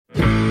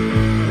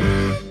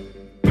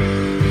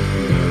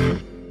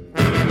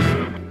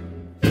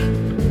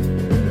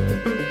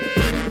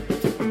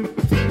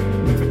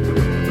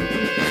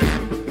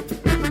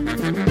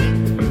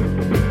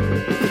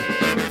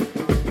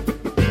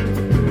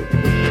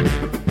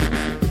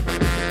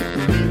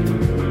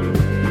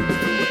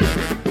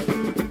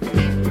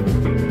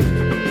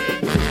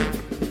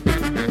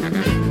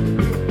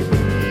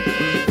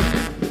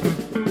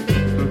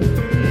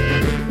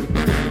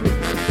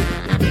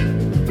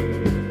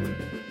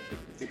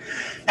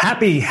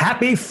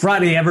Happy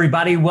Friday,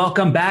 everybody.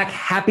 Welcome back.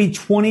 Happy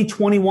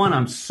 2021.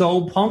 I'm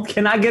so pumped.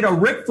 Can I get a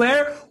Ric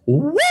Flair?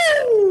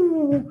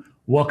 Woo!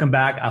 Welcome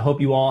back. I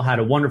hope you all had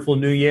a wonderful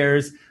New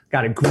Year's.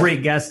 Got a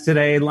great guest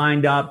today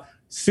lined up.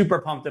 Super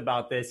pumped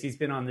about this. He's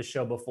been on the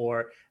show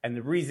before. And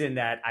the reason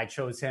that I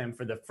chose him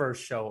for the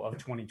first show of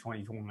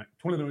 2021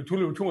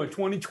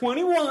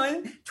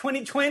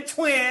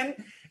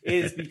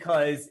 is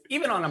because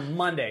even on a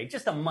Monday,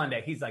 just a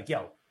Monday, he's like,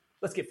 yo,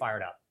 let's get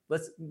fired up.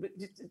 Let's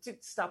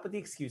just stop with the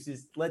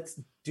excuses. Let's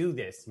do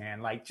this,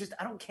 man. Like, just,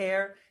 I don't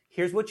care.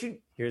 Here's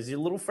your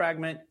little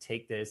fragment.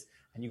 Take this,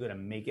 and you're going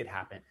to make it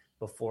happen.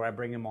 Before I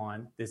bring him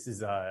on, this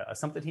is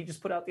something he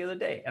just put out the other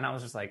day. And I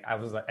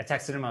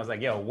texted him. I was like,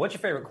 yo, what's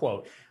your favorite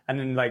quote? And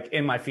then like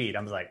in my feed,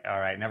 I was like, all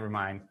right, never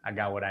mind. I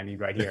got what I need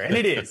right here. And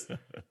it is,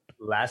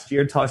 last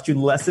year taught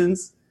you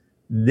lessons.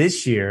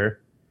 This year,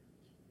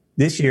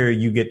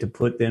 you get to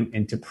put them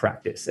into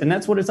practice. And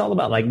that's what it's all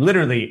about. Like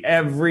literally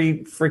every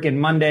freaking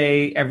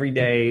Monday, every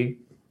day,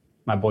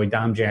 my boy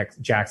Dom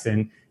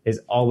Jackson is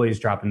always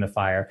dropping the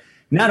fire.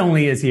 Not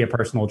only is he a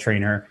personal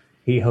trainer,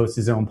 he hosts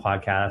his own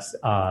podcast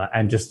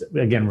and just,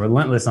 again,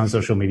 relentless on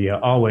social media,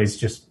 always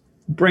just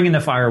bringing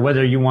the fire,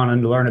 whether you want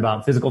to learn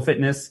about physical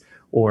fitness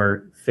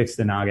or fix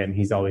the noggin.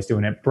 He's always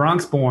doing it.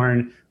 Bronx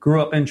born,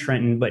 grew up in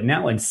Trenton, but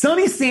now in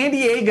sunny San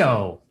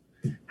Diego.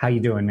 How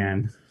you doing,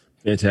 man?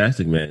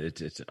 Fantastic, man.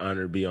 It's an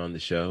honor to be on the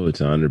show. It's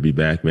an honor to be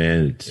back,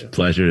 man. It's a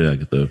pleasure.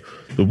 Like the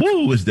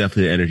woo is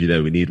definitely the energy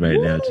that we need right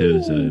now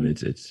too. So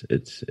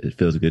it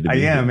feels good to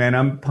be here. Man.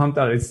 I'm pumped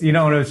up. It's, and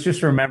I was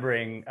just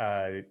remembering,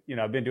 I've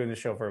been doing the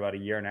show for about a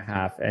year and a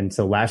half. And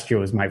so last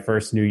year was my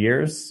first New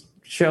Year's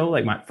show,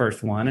 like my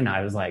first one. And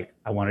I was like,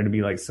 I wanted to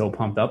be like so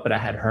pumped up, but I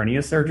had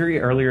hernia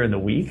surgery earlier in the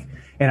week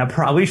and I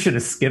probably should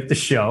have skipped the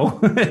show.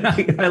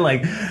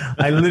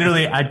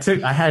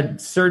 I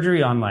had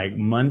surgery on like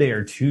Monday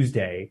or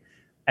Tuesday.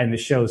 And the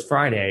show's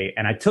Friday,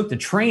 and I took the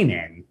train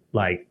in,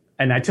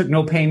 and I took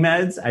no pain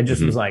meds. I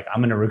just was like, I'm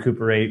going to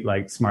recuperate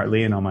like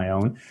smartly and on my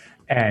own.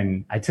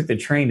 And I took the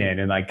train in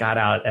and like got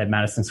out at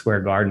Madison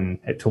Square Garden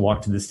to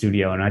walk to the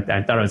studio. And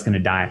I thought I was going to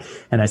die.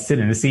 And I sit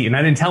in the seat and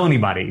I didn't tell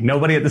anybody.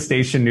 Nobody at the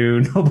station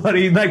knew.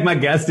 Nobody, like my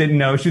guest didn't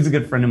know. She was a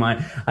good friend of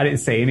mine. I didn't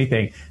say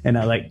anything. And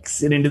I like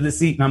sit into the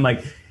seat and I'm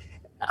like,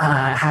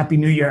 Happy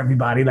New Year,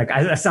 everybody. Like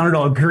I sounded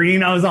all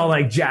green. I was all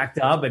like jacked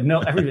up, and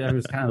everybody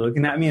was kind of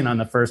looking at me. And on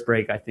the first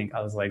break, I think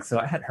I was like, so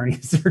I had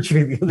hernia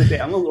surgery the other day.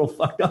 I'm a little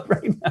fucked up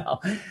right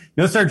now.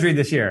 No surgery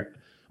this year.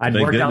 Thank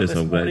goodness.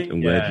 I'm glad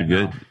you're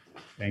good. No,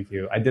 thank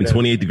you. I did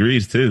 28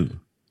 degrees too.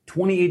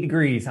 28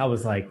 degrees. I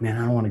was like, man, I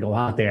don't want to go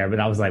out there. But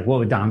I was like, what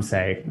would Dom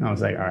say? And I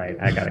was like, all right,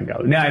 I got to go.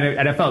 No,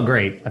 and I felt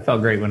great. I felt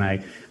great when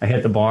I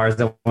hit the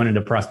bars. I went into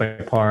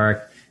Prospect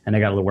Park. And I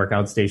got a little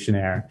workout station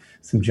there,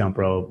 some jump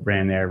rope,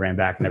 ran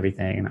back and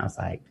everything. And I was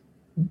like,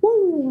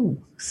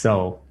 woo.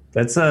 So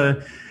that's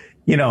the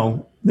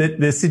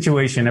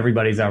situation.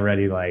 Everybody's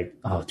already like,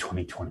 oh,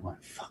 2021.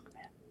 Fuck,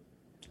 man.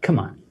 Come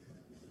on.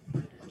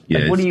 Yeah,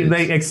 like, what do you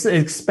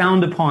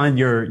expound upon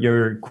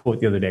your quote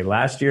the other day?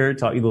 Last year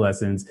taught you the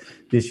lessons.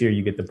 This year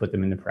you get to put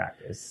them into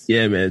practice.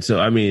 Yeah, man. So,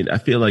 I mean, I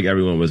feel like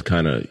everyone was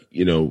kind of,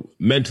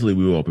 mentally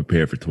we were all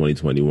prepared for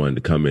 2021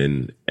 to come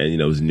in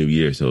and, it was a new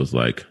year. So it was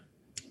like,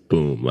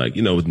 boom, like,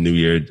 with New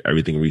Year,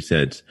 everything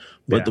resets.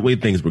 But the way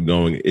things were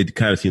going, it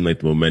kind of seemed like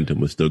the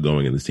momentum was still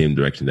going in the same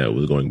direction that it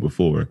was going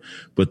before.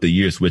 But the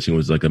year switching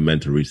was like a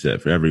mental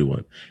reset for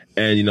everyone.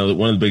 And,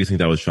 one of the biggest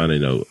things I was trying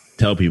to,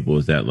 tell people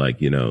is that, like,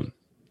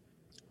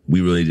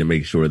 we really need to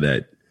make sure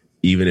that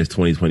even if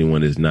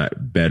 2021 is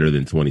not better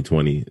than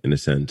 2020, in a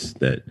sense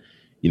that,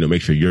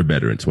 make sure you're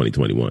better in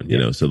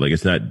 2021, So, like,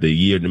 it's not the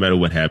year, no matter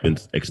what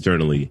happens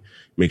externally,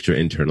 make sure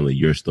internally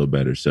you're still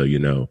better. So,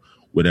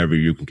 whatever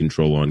you can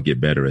control on, get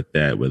better at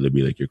that, whether it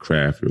be like your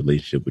craft, your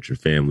relationship with your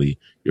family,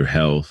 your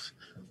health,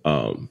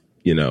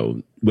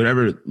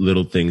 whatever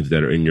little things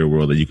that are in your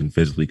world that you can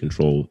physically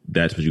control,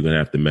 that's what you're going to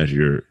have to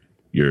measure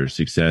your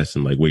success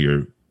and like where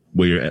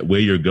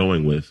you're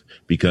going with,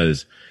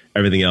 because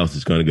everything else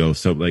is going to go.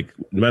 So like,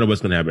 no matter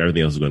what's going to happen,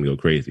 everything else is going to go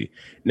crazy.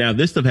 Now,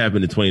 this stuff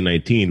happened in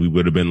 2019. We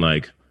would have been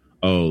like,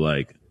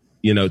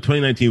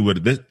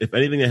 2019 if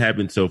anything that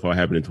happened so far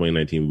happened in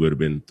 2019, we would have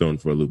been thrown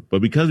for a loop.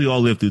 But because we all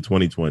lived through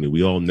 2020,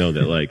 we all know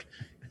that like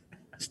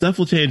stuff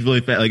will change really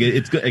fast.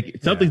 Like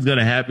something's going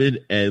to happen,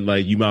 and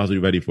like you might as well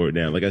be ready for it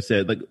now. Like I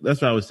said, like that's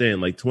what I was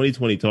saying. Like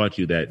 2020 taught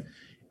you that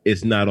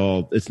it's not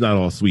all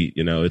sweet.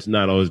 It's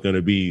not always going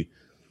to be,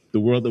 the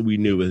world that we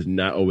knew is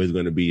not always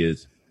going to be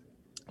as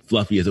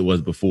fluffy as it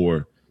was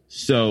before.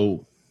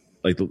 So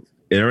like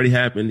it already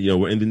happened.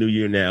 We're in the new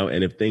year now,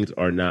 and if things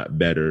are not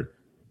better,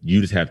 you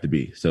just have to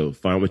be. So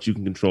find what you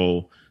can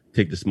control,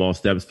 take the small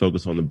steps,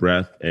 focus on the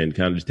breath, and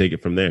kind of just take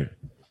it from there.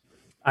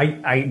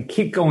 I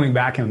keep going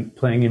back and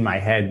playing in my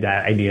head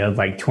that idea of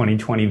like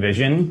 2020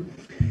 vision,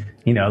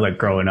 like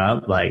growing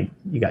up, like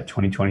you got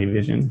 2020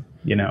 vision,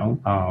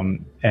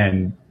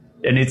 and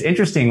it's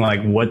interesting,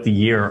 like what the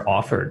year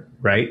offered,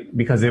 right?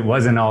 Because it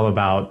wasn't all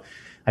about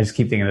I just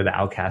keep thinking of the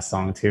Outkast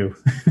song too.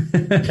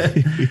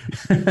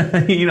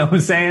 You know what I'm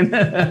saying?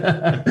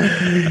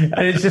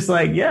 And it's just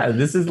like, yeah,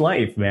 this is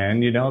life,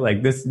 man. You know,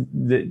 like this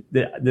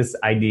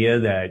idea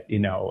that, you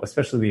know,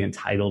 especially the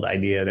entitled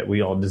idea that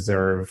we all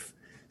deserve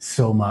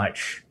so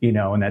much, you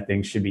know, and that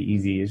things should be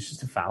easy is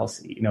just a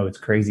fallacy. You know, it's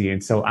crazy.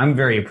 And so I'm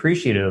very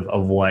appreciative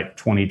of what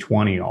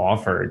 2020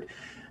 offered,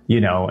 you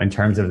know, in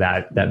terms of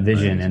that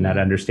vision and that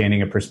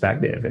understanding of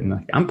perspective. And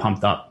like, I'm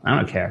pumped up. I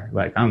don't care.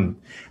 Like and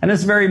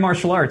it's very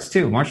martial arts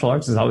too. Martial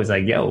arts is always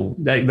like, yo,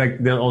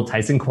 like the old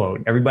Tyson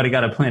quote, everybody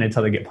got a plan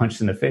until they get punched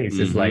in the face.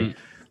 It's like,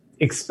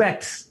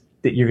 expect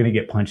that you're going to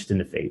get punched in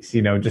the face,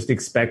 you know, just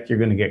expect you're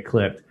going to get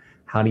clipped.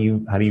 How do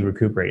you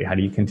recuperate? How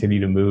do you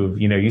continue to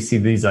move? You know, you see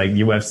these like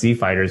UFC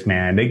fighters,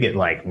 man, they get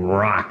like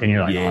rocked and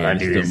you're like, oh, that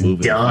dude is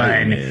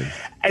done.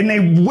 And they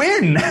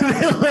win.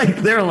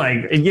 they're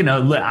like, you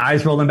know,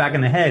 eyes rolling back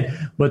in the head,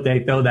 but they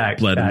throw that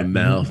blood in the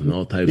mouth and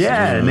all types of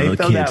and they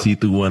can't see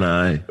through one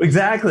eye.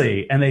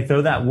 Exactly. And they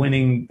throw that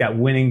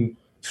winning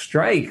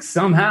strike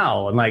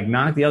somehow and like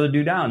knock the other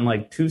dude out. And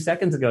like 2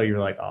 seconds ago, you were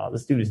like, oh,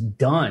 this dude is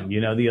done. You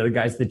know, the other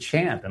guy's the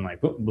champ. And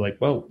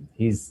whoa,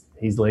 he's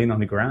laying on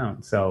the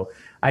ground. So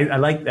I'm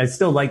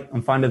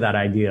fond of that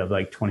idea of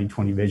like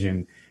 2020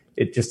 vision.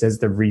 It just as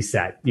the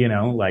reset, you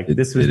know, like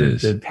this was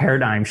the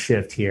paradigm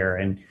shift here.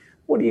 And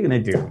what are you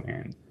going to do,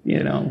 man?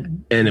 You know?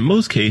 And in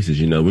most cases,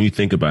 you know, when you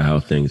think about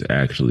how things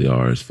actually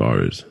are, as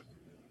far as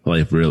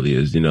life really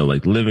is, you know,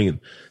 like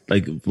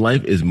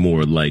life is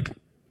more like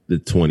the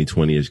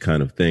 2020-ish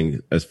kind of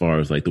thing, as far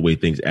as like the way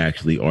things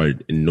actually are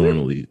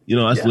normally, you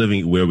know, us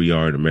living where we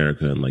are in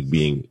America and like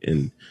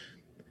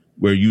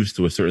we're used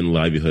to a certain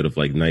livelihood of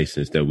like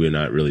niceness that we're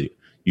not really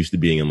used to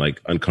being in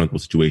like uncomfortable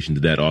situations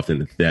that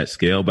often at that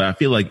scale. But I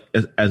feel like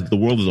as the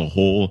world as a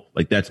whole,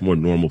 like that's more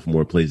normal for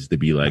more places to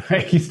be like,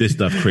 this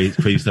stuff,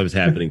 crazy stuff is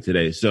happening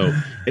today. So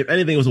if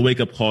anything, it was a wake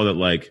up call that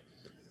like,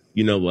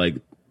 you know, like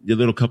your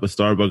little cup of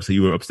Starbucks that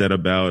you were upset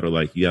about, or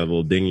like you have a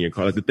little ding in your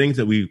car, like the things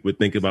that we would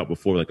think about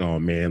before, like, oh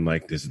man,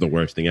 like this is the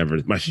worst thing ever.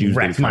 My shoes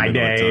wrecked my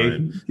day.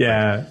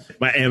 Yeah.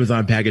 Like, my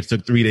Amazon package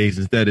took 3 days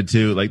instead of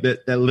 2. Like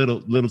that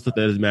little stuff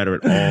that doesn't matter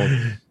at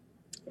all.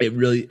 It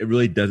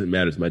really doesn't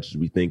matter as much as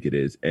we think it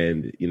is.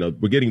 And, you know,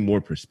 we're getting more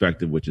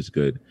perspective, which is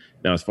good.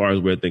 Now, as far as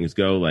where things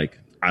go, like,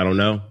 I don't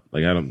know.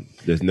 Like,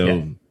 there's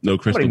no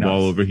crystal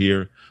ball over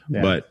here.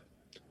 Yeah. But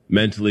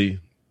mentally,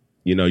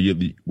 you know,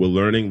 we're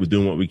learning, we're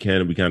doing what we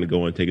can, and we kind of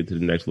go and take it to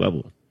the next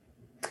level.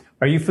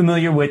 Are you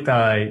familiar with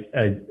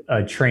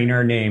a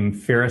trainer named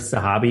Firas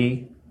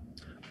Zahabi?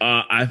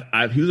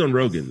 He was on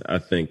Rogan, I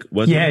think.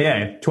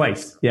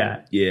 Twice.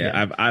 Yeah.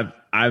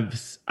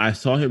 I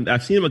saw him.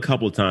 I've seen him a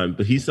couple of times,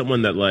 but he's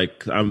someone that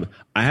like I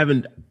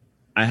want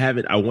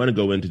to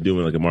go into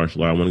doing like a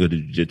martial art. I want to go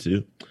to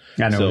jiu-jitsu.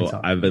 So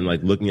I've been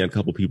like looking at a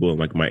couple people in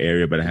like my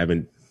area, but I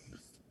haven't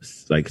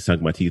like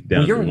sunk my teeth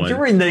down. You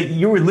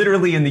were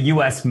literally in the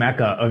U.S.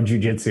 Mecca of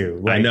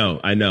jiu-jitsu. Like,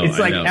 I know. It's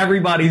like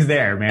everybody's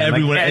there, man.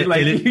 Everyone,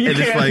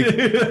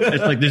 it's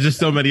like there's just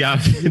so many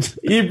options.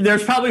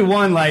 There's probably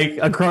one like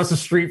across the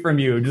street from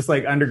you, just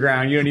like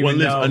underground. You don't even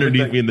know. One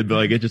underneath me in the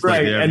building. It's just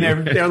right, like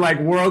and they're like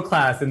world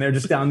class, and they're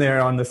just down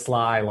there on the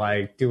sly,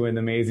 like doing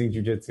amazing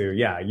jiu-jitsu.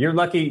 Yeah, you're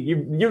lucky.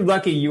 You're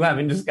lucky you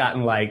haven't just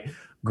gotten like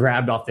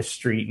grabbed off the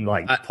street and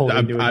like pulled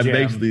into a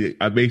gym.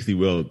 I basically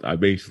will,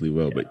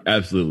 but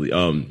absolutely.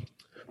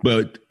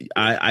 But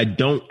I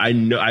know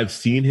I've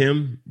seen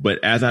him,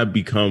 but as I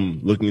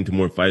become looking into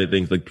more fighter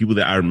things, like people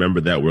that I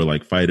remember that were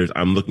like fighters,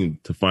 I'm looking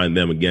to find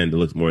them again to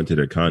look more into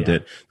their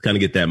content, kind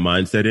of get that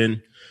mindset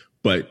in.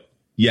 But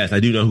yes, I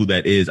do know who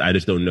that is. I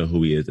just don't know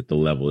who he is at the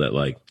level that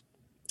like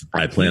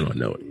I plan on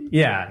knowing.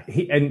 Yeah.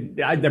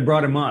 I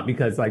brought him up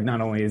because like, not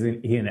only is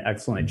he an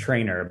excellent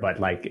trainer, but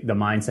like the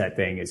mindset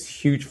thing is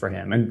huge for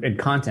him and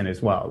content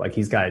as well. Like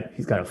he's got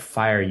a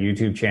fire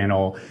YouTube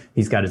channel.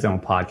 He's got his own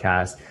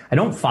podcast. I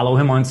don't follow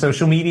him on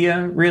social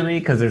media really,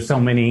 because there's so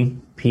many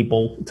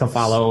people to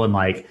follow. And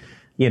like,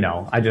 you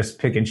know, I just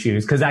pick and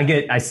choose because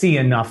I see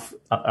enough,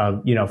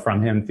 you know,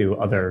 from him through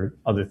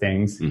other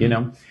things, you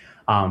know?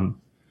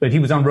 But he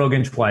was on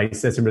Rogan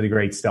twice. That's some really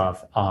great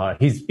stuff.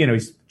 He's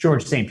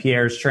George St.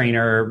 Pierre's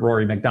trainer,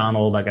 Rory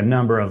McDonald, like a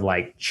number of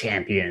like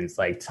champions,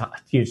 like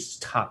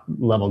top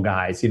level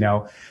guys, you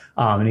know.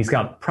 And he's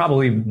got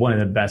probably one of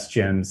the best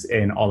gyms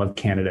in all of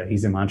Canada.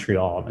 He's in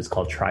Montreal. It's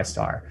called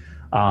TriStar.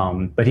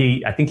 But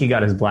I think he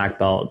got his black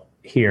belt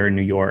here in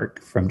New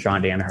York from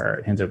John Danaher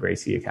at Renzo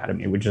Gracie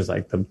Academy, which is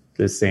like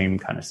the same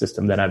kind of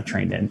system that I've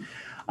trained in.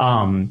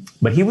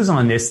 But he was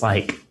on this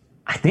like,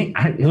 I think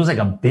it was like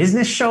a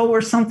business show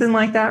or something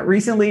like that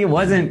recently. It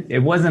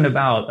wasn't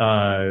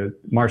about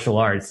martial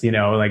arts, you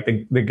know, like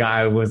the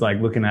guy was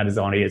like looking at his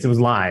audience. It was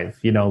live,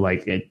 you know,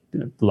 like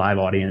live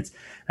audience.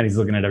 And he's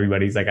looking at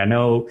everybody. He's like, I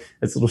know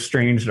it's a little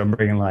strange that I'm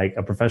bringing like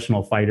a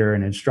professional fighter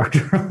and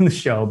instructor on the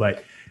show,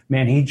 but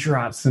man, he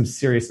dropped some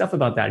serious stuff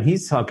about that.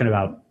 He's talking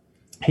about,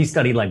 he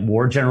studied like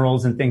war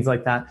generals and things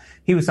like that.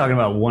 He was talking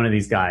about one of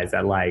these guys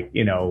that like,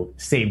 you know,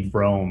 saved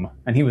Rome.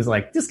 And he was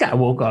like, this guy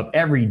woke up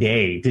every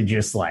day to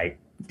just like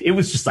it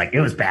was just like,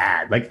 it was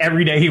bad. Like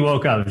every day he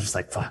woke up, it was just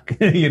like, fuck,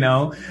 you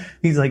know,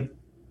 he's like,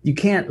 you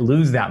can't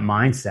lose that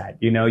mindset.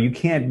 You know, you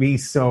can't be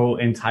so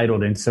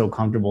entitled and so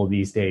comfortable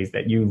these days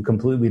that you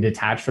completely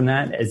detach from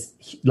that as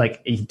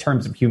like in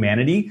terms of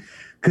humanity,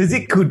 because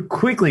it could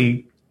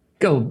quickly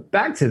go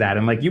back to that.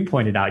 And like you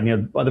pointed out, you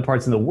know, other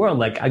parts of the world,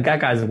 like I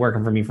got guys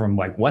working for me from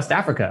like West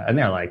Africa, and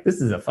they're like,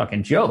 this is a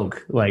fucking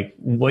joke. Like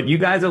what you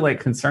guys are like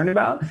concerned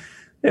about.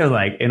 They're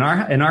like, in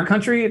our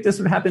country, if this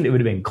would happen, it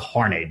would have been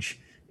carnage.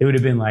 It would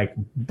have been like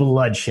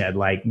bloodshed.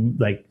 Like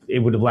it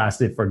would have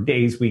lasted for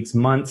days, weeks,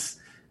 months.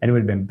 And it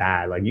would have been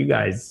bad. Like you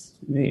guys,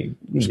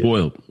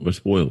 spoiled. We're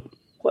spoiled.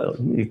 Well,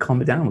 you need to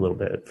calm it down a little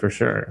bit for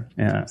sure.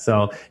 Yeah.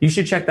 So you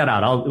should check that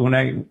out.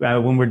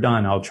 When we're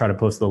done, I'll try to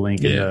post the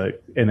link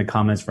in the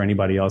comments for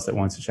anybody else that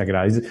wants to check it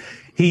out.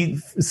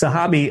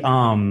 Sahabi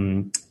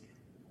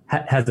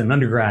has an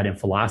undergrad in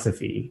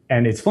philosophy,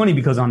 and it's funny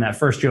because on that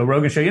first Joe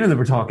Rogan show, you know, they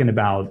were talking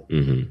about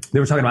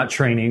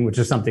training, which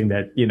is something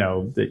that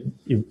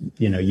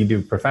you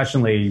do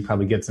professionally. You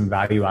probably get some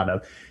value out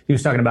of. He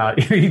was talking about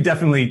he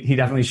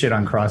definitely shit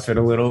on CrossFit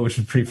a little, which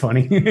is pretty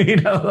funny. You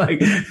know, like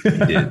he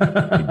did.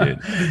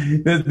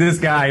 This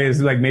guy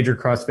is like major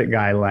CrossFit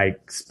guy,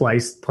 like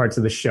spliced parts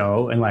of the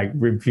show and like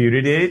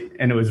refuted it,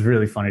 and it was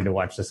really funny to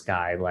watch this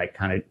guy like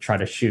kind of try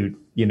to shoot,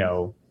 you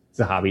know,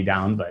 Zahabi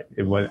down, but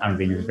I don't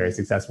think he was very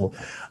successful.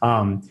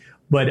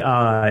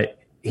 But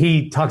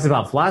he talks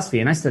about philosophy,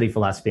 and I studied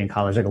philosophy in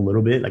college, like a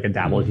little bit, like I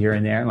dabbled here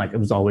and there. And like, it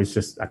was always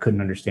just, I couldn't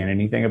understand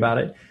anything about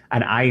it.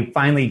 And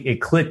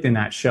it clicked in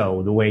that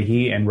show, the way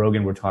he and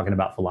Rogan were talking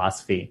about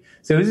philosophy.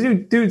 So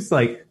this dude's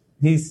like,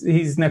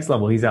 he's next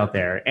level. He's out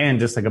there, and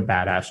just like a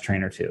badass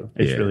trainer too.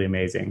 It's really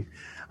amazing.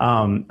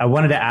 I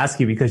wanted to ask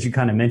you, because you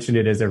kind of mentioned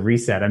it as a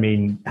reset. I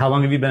mean, how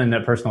long have you been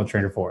a personal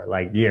trainer for?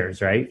 Like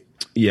years, right?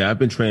 Yeah, I've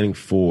been training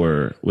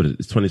for,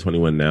 it's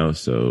 2021 now,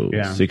 so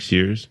 6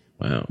 years.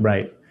 Wow.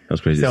 Right.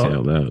 That's crazy to say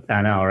out loud.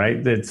 I know, right?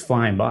 It's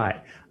flying by.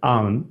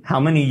 How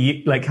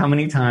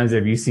many times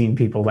have you seen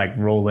people like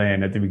roll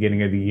in at the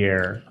beginning of the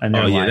year? And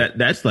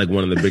that's like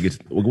one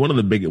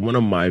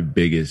of my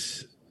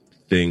biggest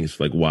things,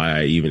 like why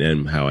I even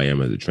am how I am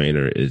as a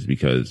trainer, is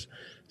because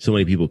so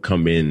many people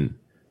come in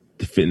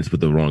to fitness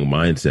with the wrong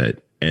mindset.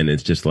 And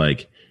it's just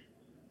like,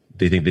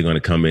 they think they're going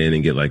to come in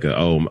and get like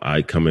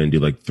I come in and do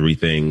like 3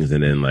 things,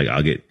 and then like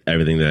I'll get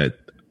everything that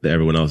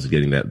everyone else is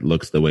getting that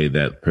looks the way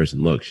that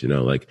person looks, you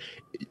know. Like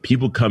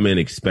people come in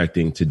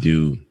expecting to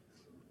do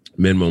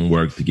minimum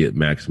work to get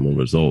maximum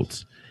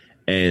results.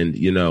 And,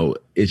 you know,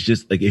 it's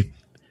just like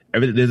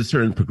there's a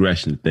certain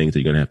progression of things that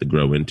you're going to have to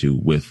grow into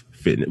with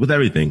fitness, with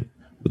everything,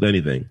 with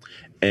anything.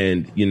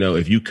 And, you know,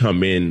 if you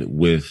come in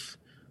with,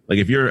 like,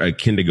 if you're a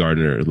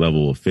kindergartner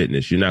level of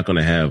fitness, you're not going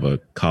to have a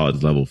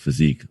college level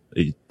physique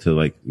to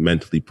like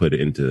mentally put it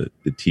into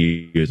the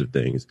tiers of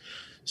things.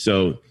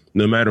 So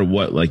no matter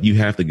what, like you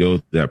have to go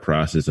through that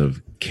process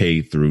of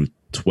K through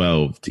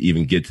 12 to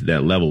even get to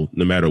that level.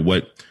 No matter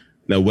what,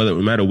 no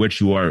matter what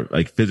you are,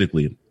 like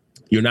physically,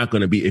 you're not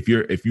going to be, if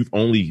you've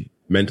only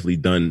mentally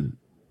done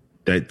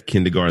that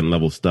kindergarten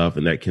level stuff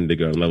and that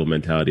kindergarten level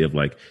mentality of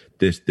like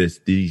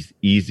these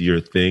easier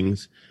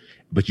things,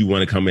 but you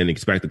want to come in and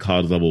expect the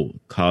college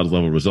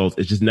level results.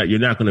 It's just not, you're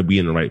not going to be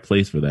in the right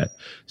place for that.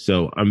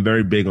 So I'm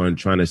very big on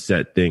trying to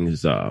set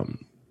things,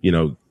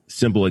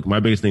 simple. Like my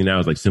biggest thing now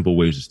is like simple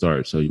ways to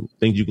start. So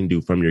things you can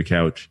do from your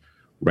couch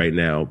right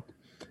now,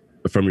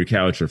 from your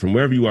couch or from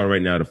wherever you are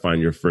right now, to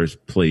find your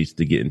first place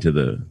to get into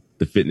the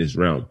fitness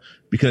realm.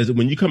 Because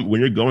when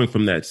you're going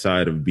from that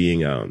side of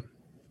being, an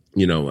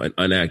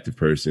inactive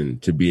person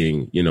to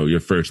being, your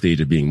first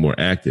stage of being more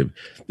active,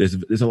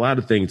 there's a lot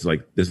of things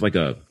like there's like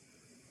a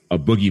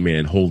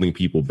boogeyman holding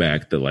people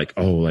back that like,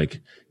 oh, like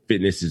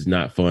fitness is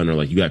not fun, or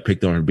like you got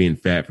picked on for being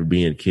fat, for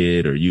being a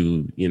kid, or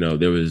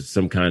there's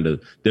some kind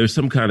of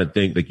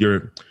thing, like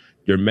your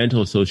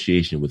mental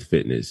association with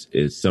fitness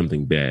is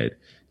something bad.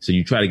 So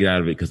you try to get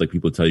out of it because like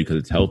people tell you because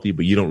it's healthy,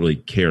 but you don't really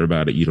care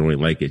about it. You don't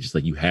really like it. It's just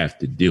like you have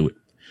to do it.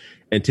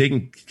 And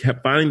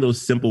finding those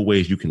simple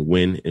ways you can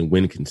win and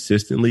win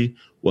consistently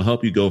will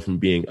help you go from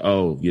being,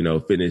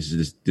 fitness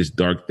is this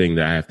dark thing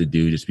that I have to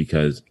do just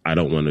because I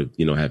don't want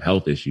to, have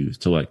health issues,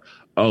 to like,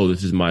 oh,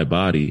 this is my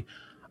body.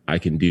 I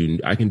can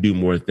do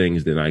more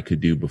things than I could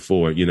do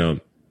before.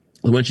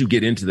 Once you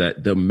get into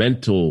that, the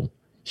mental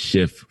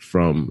shift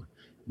from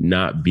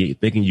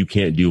thinking you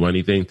can't do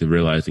anything to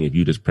realizing if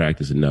you just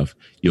practice enough,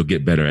 you'll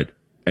get better at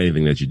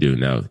anything that you do.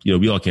 Now,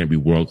 we all can't be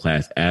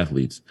world-class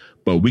athletes,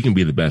 but we can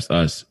be the best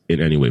us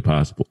in any way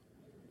possible.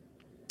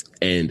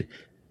 And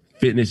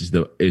fitness is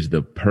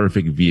the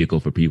perfect vehicle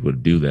for people to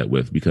do that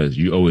with, because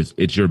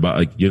it's your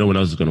body. Like, no one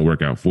else is going to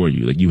work out for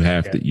you. Like you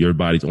have to, your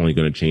body's only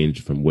going to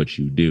change from what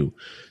you do.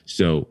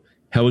 So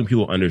helping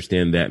people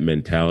understand that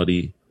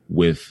mentality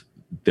with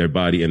their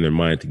body and their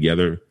mind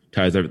together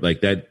ties up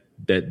like that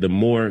the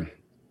more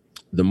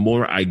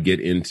I get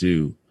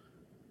into,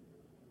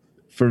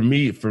 for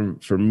me,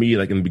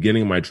 like in the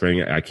beginning of my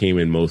training, I came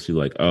in mostly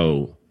like,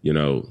 oh,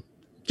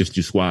 just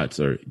do squats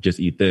or just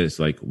eat this.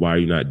 Like, why are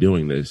you not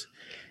doing this?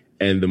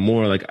 And the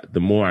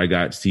more I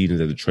got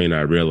seasons as a trainer,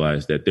 I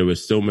realized that there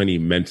was so many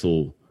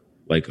mental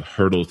like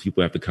hurdles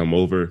people have to come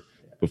over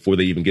before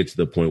they even get to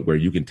the point where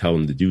you can tell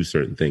them to do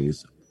certain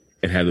things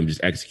and have them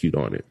just execute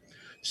on it.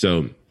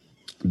 So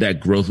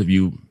that growth of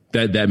you,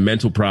 that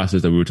mental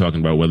process that we were talking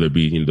about, whether it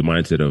be, you know, the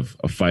mindset of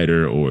a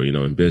fighter or, you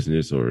know, in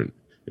business or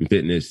in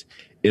fitness,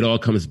 it all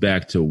comes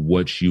back to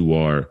what you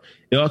are.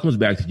 It all comes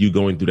back to you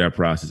going through that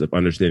process of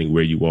understanding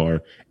where you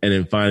are and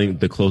then finding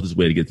the closest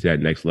way to get to that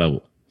next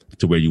level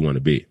to where you want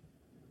to be.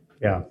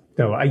 Yeah.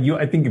 So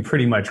I think you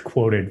pretty much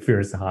quoted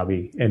Fearless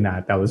Hobby in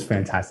that. That was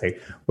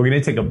fantastic. We're going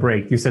to take a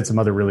break. You said some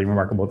other really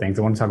remarkable things.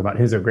 I want to talk about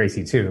his or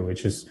Gracie too,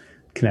 which is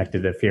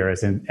connected to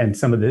Fearless and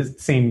some of the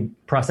same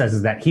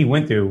processes that he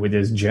went through with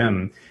his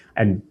gym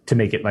and to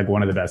make it like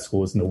one of the best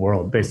schools in the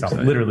world based off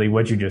literally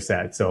what you just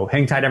said. So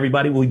hang tight,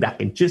 everybody. We'll be back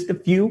in just a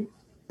few.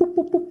 Boop,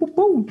 boop, boop, boop,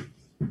 boop.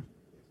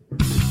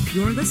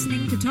 You're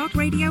listening to Talk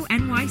Radio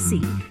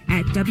NYC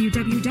at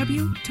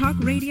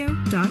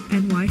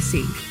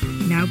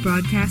www.talkradio.nyc. Now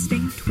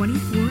broadcasting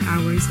 24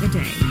 hours a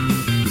day.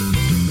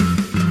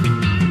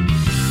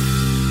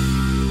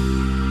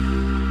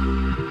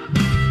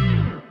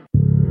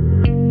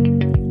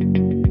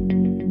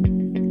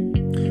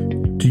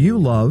 Do you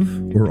love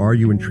or are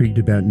you intrigued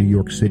about New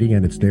York City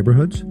and its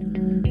neighborhoods?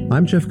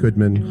 I'm Jeff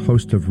Goodman,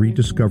 host of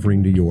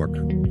Rediscovering New York,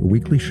 a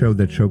weekly show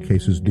that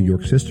showcases New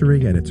York's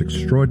history and its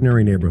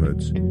extraordinary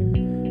neighborhoods.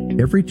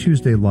 Every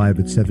Tuesday live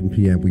at 7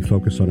 p.m., we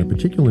focus on a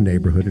particular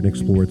neighborhood and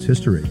explore its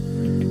history,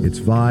 its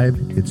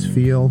vibe, its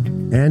feel,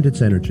 and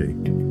its energy.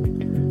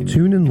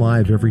 Tune in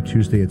live every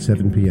Tuesday at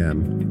 7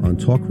 p.m. on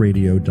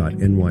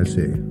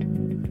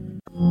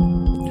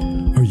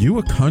talkradio.nyc. Are you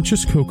a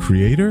conscious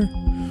co-creator?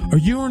 Are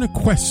you on a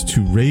quest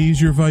to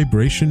raise your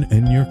vibration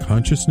and your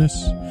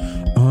consciousness?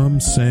 I'm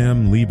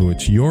Sam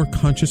Leibowitz, your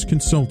conscious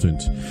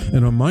consultant,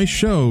 and on my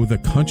show, The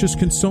Conscious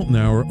Consultant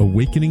Hour,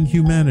 Awakening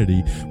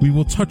Humanity, we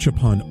will touch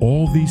upon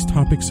all these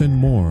topics and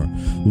more.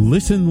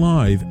 Listen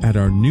live at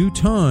our new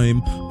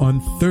time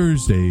on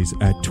Thursdays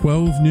at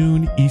 12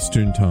 noon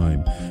Eastern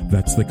Time.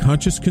 That's The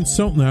Conscious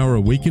Consultant Hour,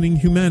 Awakening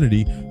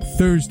Humanity,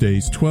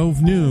 Thursdays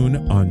 12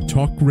 noon on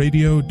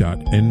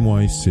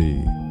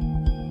talkradio.nyc.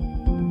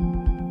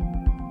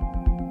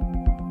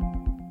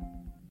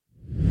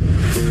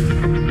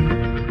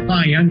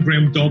 Hi, I'm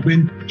Graham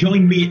Dobbin.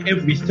 Join me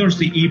every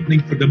Thursday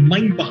evening for the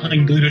Mind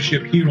Behind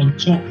Leadership here on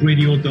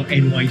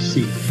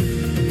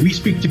talkradio.nyc. We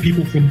speak to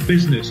people from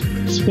business,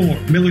 sport,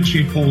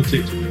 military and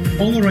politics,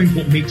 all around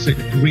what makes a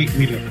great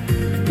leader.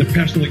 The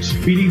personal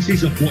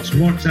experiences of what's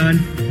worked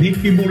and,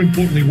 maybe more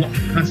importantly, what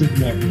hasn't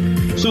worked.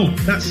 So,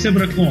 that's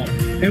 7 o'clock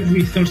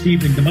every Thursday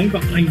evening, the Mind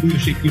Behind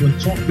Leadership here on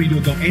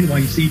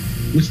talkradio.nyc.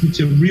 Listen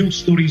to real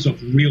stories of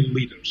real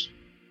leaders.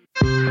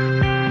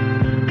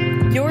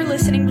 You're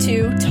listening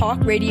to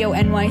Talk Radio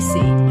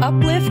NYC.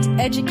 Uplift,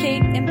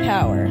 educate,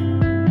 empower.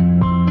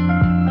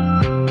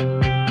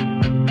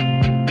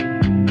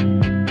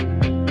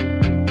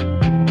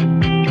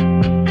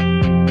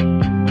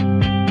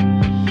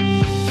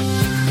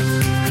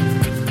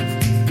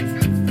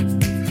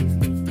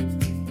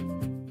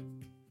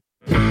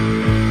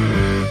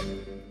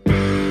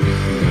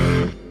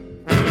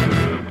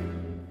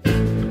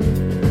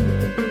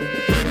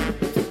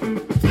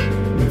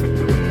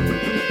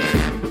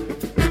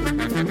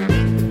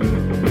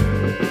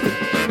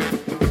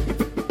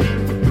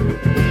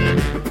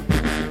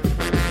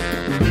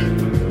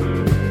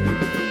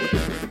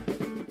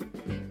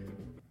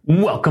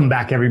 Welcome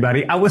back,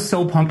 everybody. I was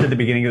so pumped at the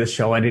beginning of the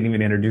show, I didn't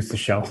even introduce the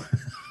show.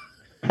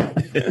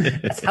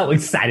 That's how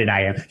excited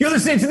I am. You're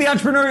listening to The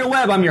Entrepreneurial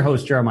Web. I'm your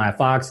host, Jeremiah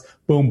Fox.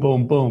 Boom,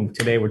 boom, boom.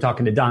 Today, we're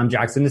talking to Dom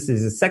Jackson. This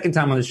is his second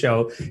time on the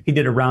show. He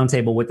did a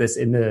roundtable with us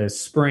in the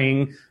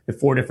spring with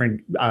 4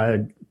 different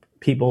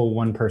people,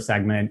 1 per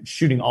segment,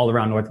 shooting all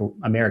around North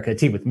America.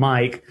 Tea with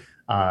Mike,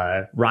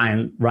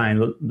 Ryan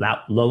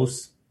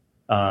Los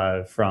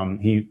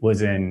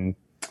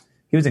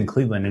he was in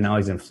Cleveland and now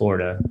he's in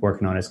Florida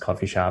working on his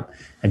coffee shop.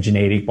 And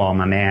Junaid Iqbal,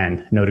 my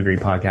man, No Degree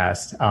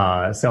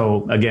Podcast.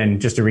 So again,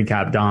 just to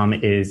recap, Dom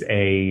is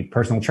a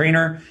personal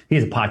trainer. He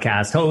is a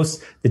podcast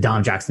host, The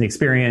Dom Jackson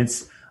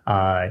Experience.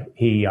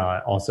 He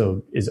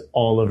also is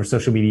all over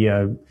social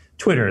media,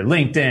 Twitter,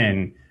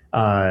 LinkedIn,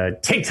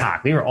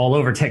 TikTok. They were all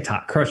over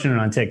TikTok, crushing it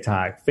on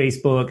TikTok,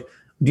 Facebook.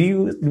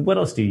 What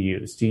else do you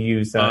use? Do you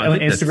use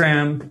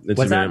Instagram?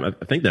 What's that?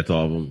 I think that's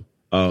all of them.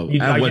 Oh, I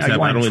have WhatsApp.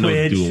 I don't really know what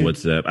to do on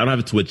WhatsApp. I don't have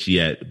a Twitch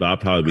yet, but I'll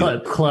probably be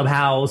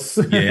Clubhouse.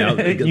 Yeah,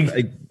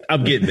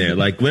 I'm getting there.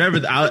 Like whatever,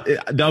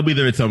 they'll be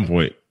there at some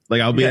point.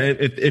 Like I'll be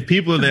if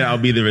people are there, I'll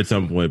be there at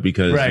some point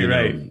because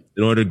in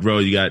order to grow,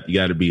 you got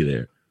to be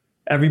there.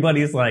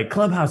 Everybody's like,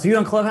 Clubhouse, are you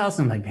on Clubhouse?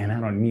 I'm like, man, I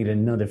don't need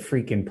another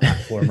freaking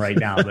platform right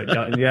now. But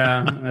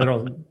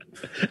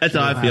that's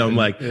how I feel. I'm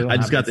like, I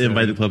just got the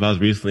invite to Clubhouse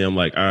recently. I'm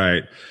like, all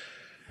right.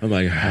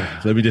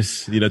 Let me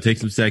just take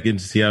some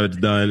seconds to see how it's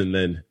done, and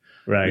then.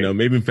 Right.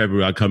 Maybe in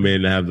February I'll come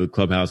in and have the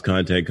Clubhouse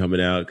content coming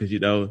out because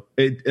it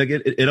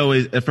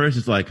always at first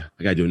it's like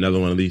I gotta do another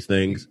one of these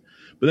things,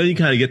 but then you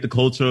kind of get the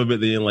culture of it.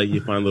 Then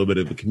you find a little bit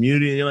of a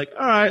community, and you're like,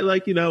 all right,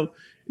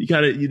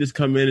 you just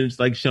come in and it's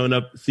like showing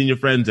up, seeing your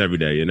friends every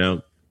day, you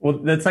know? Well,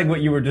 that's like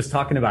what you were just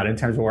talking about in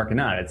terms of working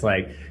out. It's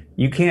like,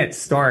 you can't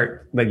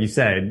start, like you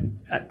said,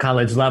 at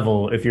college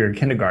level if you're a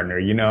kindergartner,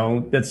 you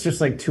know? That's just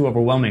like too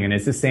overwhelming. And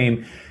it's the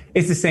same,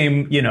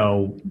 you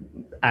know,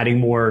 adding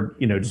more,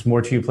 you know, just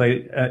more to your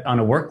plate on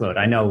a workload.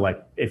 I know,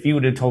 like, if you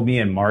would have told me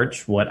in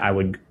March what I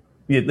would,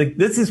 like,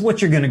 this is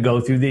what you're going to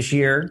go through this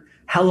year.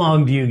 How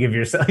long do you give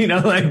yourself, you know,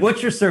 like,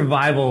 what's your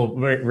survival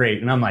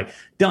rate? And I'm like,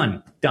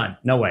 done,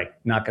 no way,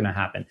 not going to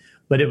happen.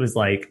 But it was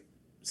like,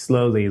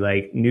 slowly,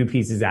 like, new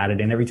pieces added.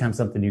 And every time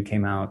something new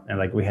came out and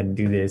like, we had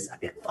to do this,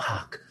 I'd be like,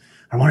 fuck,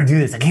 I want to do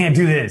this. I can't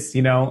do this,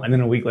 you know? And then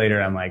a week later,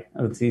 I'm like,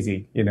 oh, it's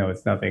easy. You know,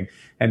 it's nothing.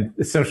 And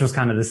social's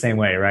kind of the same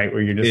way, right?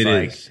 Where you're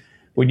just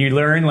when you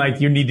learn, like,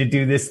 you need to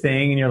do this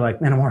thing and you're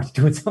like, man, I'm already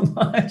doing so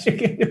much. I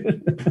can't do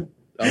it.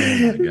 Oh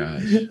my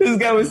gosh. This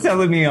guy was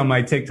telling me on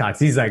my TikToks,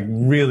 he's like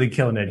really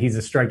killing it. He's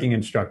a striking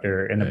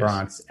instructor in the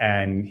Bronx.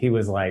 And he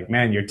was like,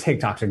 man, your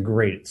TikToks are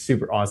great. It's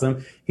super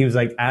awesome. He was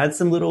like, add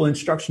some little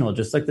instructional,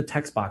 just like the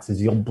text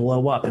boxes, you'll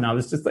blow up. And I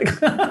was just like,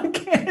 I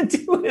can't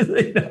do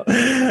it. You know?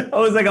 I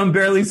was like, I'm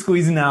barely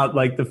squeezing out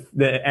like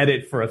the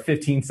edit for a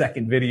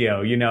 15-second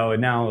video, you know,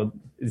 and now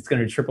it's going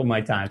to triple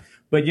my time.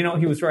 But, you know,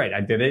 he was right.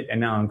 I did it.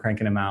 And now I'm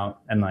cranking them out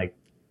and like,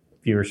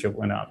 viewership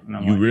went up. And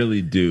I'm you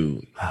really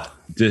do.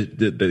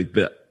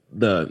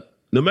 The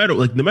no matter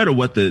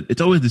what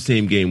it's always the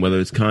same game, whether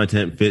it's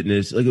content,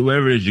 fitness, like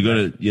whatever it is,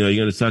 you're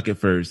gonna suck at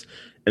first,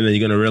 and then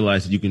you're gonna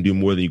realize that you can do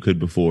more than you could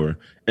before.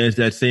 And it's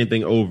that same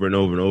thing over and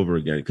over and over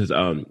again. Because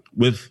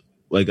with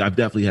like, I've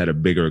definitely had a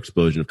bigger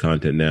explosion of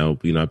content now.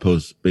 You know, I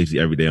post basically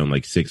every day on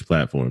like 6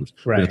 platforms,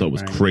 which I thought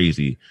was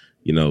crazy.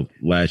 You know,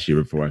 last year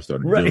before I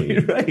started doing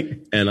it. Right.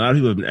 And a lot of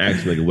people have been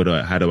asking,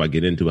 like, how do I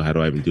get into it? How do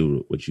I even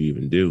do what you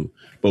even do?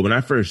 But when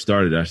I first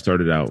started, I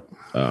started out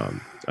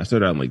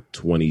in like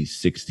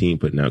 2016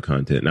 putting out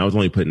content. And I was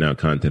only putting out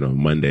content on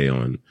Monday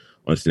on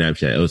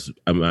Snapchat. It was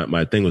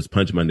my thing was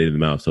punch Monday to the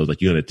mouth. So I was like,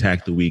 you're going to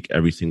attack the week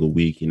every single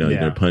week. You know, you're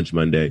going to punch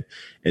Monday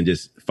and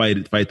just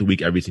fight the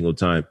week every single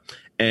time.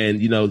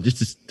 And, you know,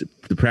 just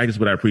to practice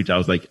what I preach, I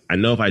was like, I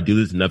know if I do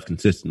this enough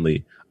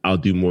consistently, I'll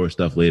do more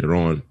stuff later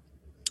on.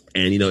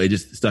 And, you know,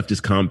 stuff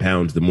just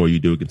compounds the more you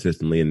do it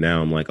consistently. And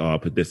now I'm like, oh, I'll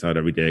put this out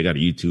every day. I got a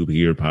YouTube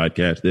here,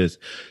 podcast this.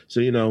 So,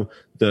 you know,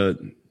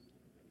 the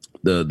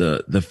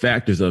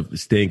factors of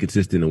staying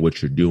consistent in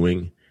what you're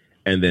doing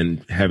and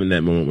then having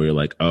that moment where you're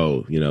like,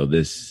 oh, you know,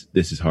 this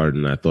is harder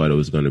than I thought it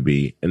was going to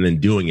be. And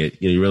then doing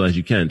it, you know, you realize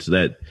you can. So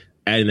that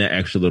adding that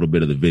extra little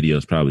bit of the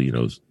videos probably, you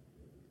know,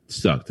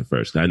 sucked at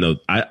first. I know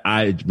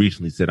I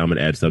recently said I'm going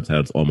to add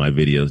subtitles on my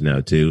videos now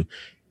too.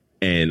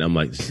 And I'm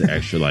like, this is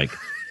extra like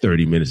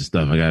 30 minutes of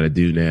stuff I got to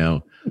do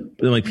now. But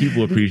then, like,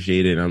 people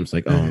appreciate it. And I'm just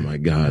like, oh my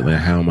God, like,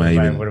 how am I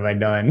even? What have I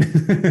done?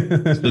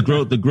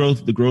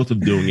 the growth of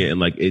doing it. And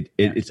like,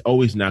 it's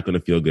always not going to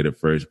feel good at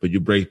first, but you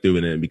break through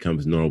and it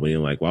becomes normal. And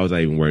you're like, why was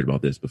I even worried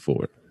about this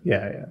before?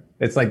 Yeah.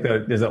 It's like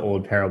there's an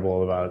old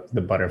parable about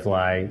the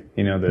butterfly,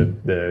 you know,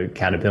 the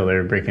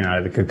caterpillar breaking out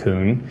of the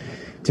cocoon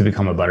to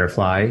become a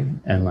butterfly.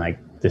 And like,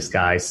 this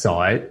guy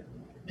saw it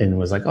and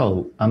was like,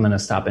 oh, I'm going to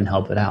stop and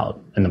help it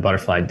out. And the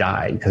butterfly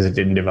died because it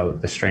didn't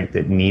develop the strength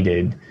it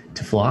needed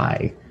to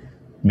fly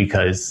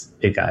because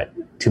it got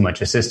too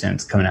much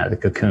assistance coming out of the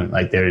cocoon.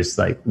 Like there's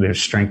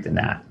strength in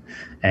that.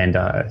 And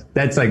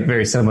that's like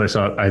very similar.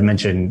 So I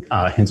mentioned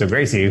Renzo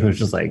Gracie, who's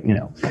just like, you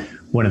know,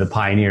 one of the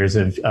pioneers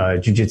of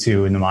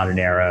jiu-jitsu in the modern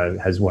era,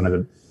 has one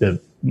of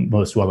the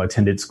most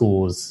well-attended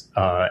schools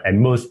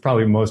and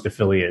probably most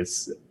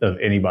affiliates of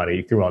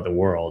anybody throughout the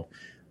world.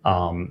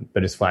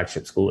 But his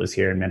flagship school is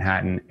here in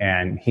Manhattan,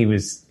 and he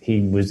was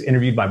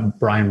interviewed by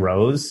Brian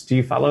Rose. Do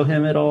you follow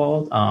him at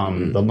all?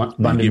 The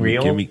London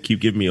Real.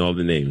 Keep giving me all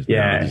the names.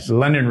 Yeah,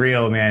 London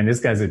Real, man. This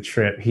guy's a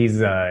trip. He's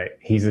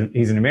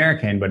an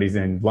American, but he's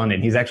in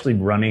London. He's actually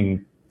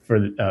running for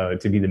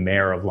to be the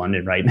mayor of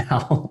London right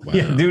now. Wow.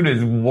 Yeah, dude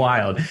is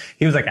wild.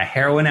 He was like a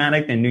heroin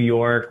addict in New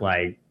York,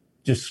 like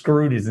just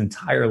screwed his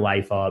entire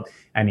life up,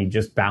 and he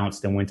just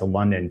bounced and went to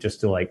London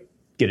just to like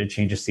get a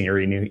change of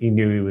scenery. He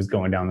knew he was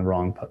going down the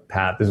wrong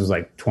path. This was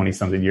like 20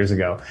 something years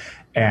ago.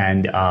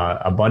 And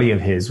a buddy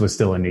of his was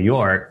still in New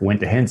York,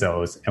 went to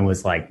Renzo's and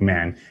was like,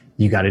 man,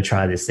 you got to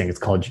try this thing. It's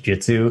called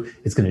jiu-jitsu.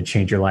 It's going to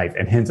change your life.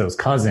 And Renzo's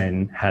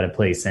cousin had a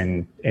place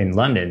in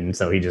London.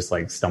 So he just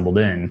like stumbled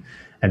in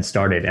and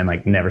started and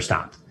like never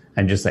stopped.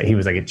 And just like, he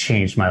was like, it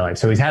changed my life.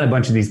 So he's had a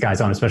bunch of these guys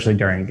on, especially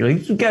during,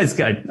 like, you guys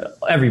got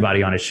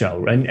everybody on his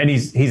show. And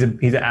he's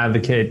an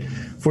advocate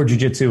for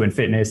jiu-jitsu and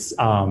fitness.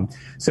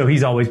 So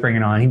he's always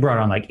bringing on, he brought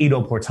on like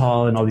Ido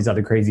Portal and all these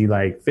other crazy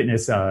like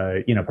fitness,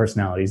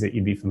 personalities that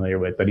you'd be familiar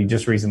with. But he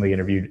just recently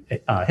interviewed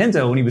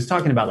Renzo when he was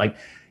talking about like,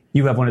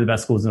 you have one of the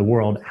best schools in the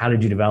world. How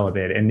did you develop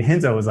it? And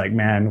Renzo was like,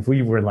 man,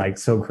 we were like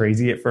so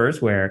crazy at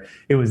first where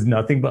it was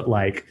nothing but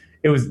like,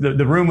 it was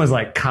the room was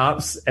like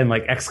cops and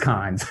like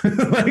ex-cons.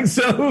 Like,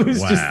 so it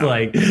was just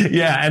like,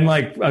 yeah. And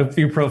like a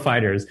few pro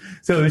fighters.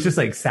 So it was just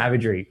like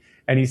savagery.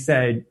 And he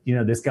said, you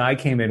know, this guy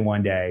came in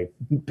one day,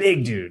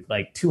 big dude,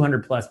 like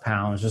 200 plus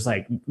pounds, just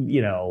like,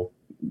 you know,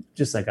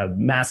 just like a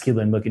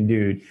masculine looking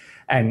dude.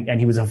 and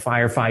he was a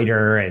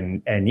firefighter,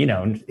 and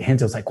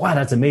Henzo's like, wow,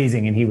 that's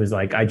amazing. And he was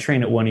like, I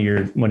trained at one of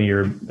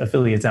your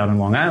affiliates out in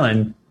Long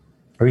Island.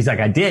 Or he's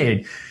like, I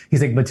did.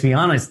 He's like, but to be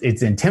honest,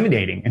 it's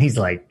intimidating. And he's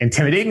like,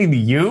 intimidating to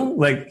you?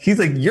 Like, he's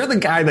like, you're the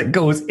guy that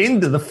goes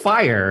into the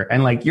fire,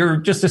 and like, you're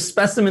just a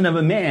specimen of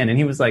a man. And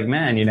he was like,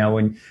 man,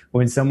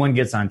 when someone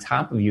gets on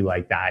top of you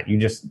like that,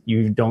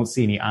 you don't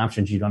see any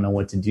options. You don't know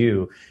what to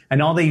do.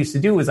 And all they used to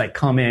do was like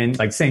come in,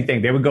 like same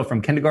thing. They would go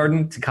from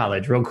kindergarten to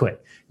college real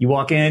quick. You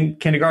walk in,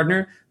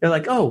 kindergartner, they're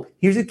like, oh,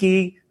 here's a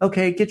key.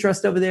 Okay, get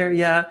dressed over there.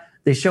 Yeah.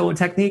 They show a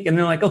technique and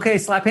they're like, okay,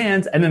 slap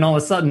hands. And then all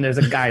of a sudden there's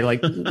a guy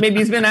like, maybe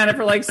he's been at it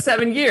for like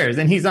 7 years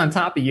and he's on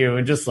top of you,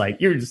 and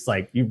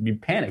you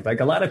panic. Like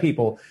a lot of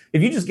people,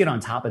 if you just get on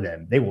top of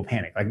them, they will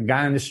panic. Like a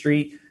guy on the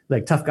street,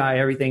 like tough guy,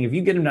 everything. If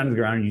you get him down to the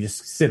ground and you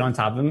just sit on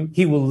top of him,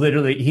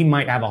 he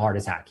might have a heart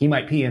attack. He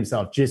might pee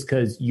himself just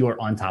because you're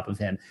on top of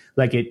him.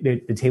 Like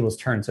the tables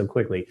turn so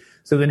quickly.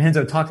 So then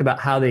Henzo talked about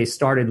how they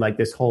started like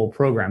this whole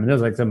program. And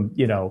there's like some,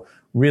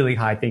 really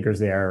high thinkers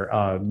there.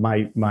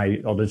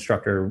 My old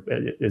instructor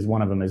is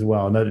one of them as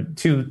well. Another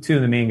two of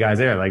the main guys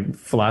there, like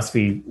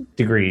philosophy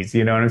degrees,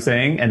 you know what I'm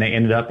saying? And they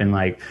ended up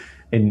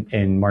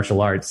in martial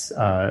arts,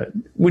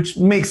 which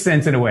makes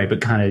sense in a way,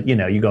 but kind of,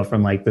 you go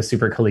from like the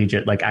super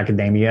collegiate, like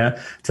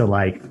academia to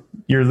like,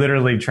 you're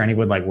literally training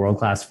with like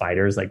world-class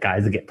fighters, like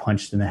guys that get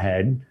punched in the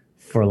head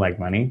for like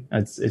money.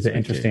 It's an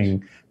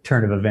interesting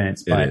turn of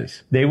events,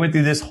 but they went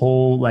through this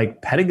whole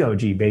like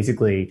pedagogy,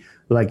 basically,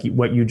 like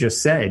what you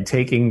just said,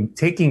 taking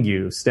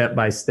you step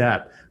by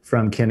step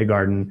from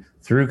kindergarten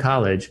through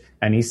college.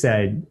 And he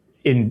said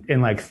in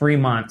like 3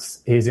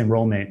 months, his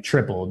enrollment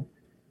tripled,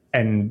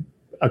 and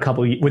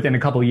within a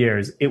couple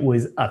years, it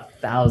was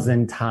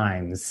 1,000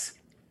 times.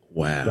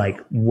 Wow. Like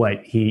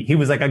what he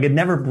was like, I could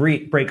never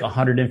break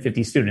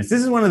 150 students.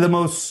 This is one of the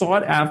most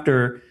sought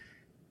after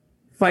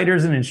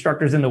fighters and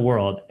instructors in the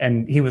world.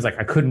 And he was like,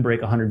 I couldn't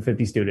break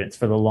 150 students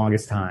for the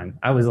longest time.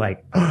 I was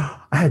like, oh,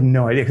 I had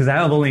no idea, because I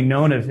have only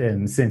known of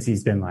him since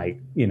he's been like,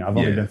 I've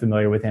only been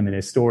familiar with him and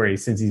his story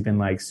since he's been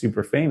like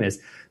super famous.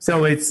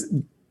 So it's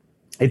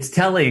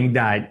telling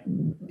that,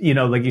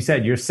 like you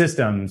said, your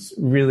systems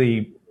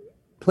really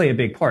play a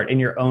big part in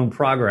your own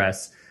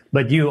progress.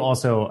 But you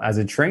also, as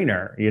a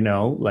trainer,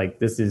 like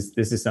this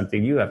is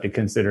something you have to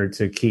consider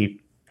to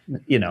keep,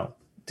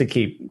 to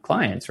keep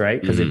clients, right?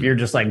 Because if you're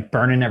just like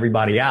burning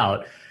everybody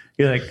out,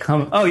 you're like,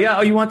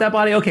 you want that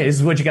body? Okay, this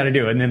is what you got to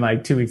do. And then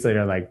like 2 weeks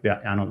later, like, yeah,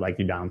 I don't like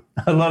you, Dom.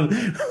 I love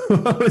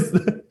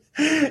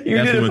you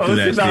did a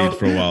post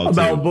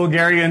about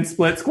Bulgarian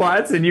split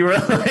squats, and you were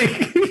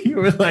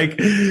like,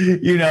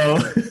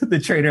 the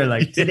trainer,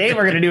 like, today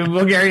we're gonna do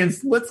Bulgarian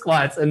split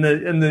squats, and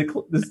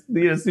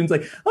the student's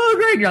like, oh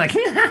great, you're like,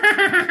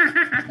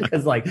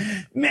 because like,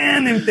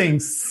 man, them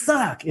things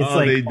suck. It's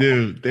like, they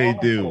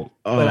do.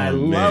 Oh, but I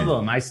love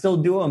them. I still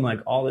do them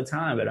like all the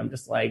time. But I'm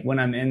just like, when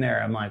I'm in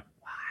there, I'm like,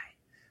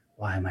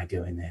 why am I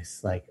doing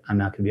this? Like, I'm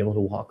not gonna be able to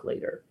walk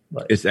later.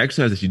 But it's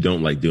exercises that you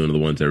don't like doing are the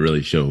ones that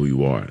really show who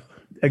you are.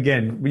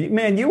 Again,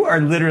 man, you are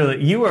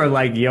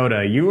like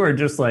Yoda. You are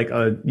just like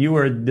you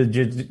are the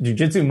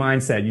jujitsu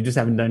mindset. You just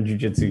haven't done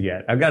jujitsu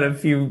yet. I've got a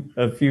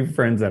few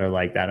friends that are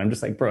like that. I'm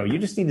just like, bro, you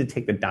just need to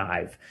take the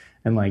dive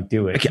and like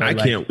do it. I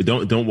can't.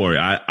 Don't worry.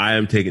 I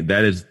am taking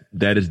that is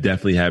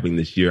definitely happening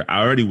this year.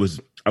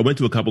 I went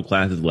to a couple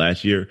classes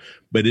last year,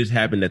 but it just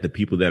happened that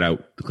the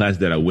classes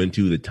that I went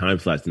to, the time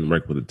slots didn't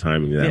work with the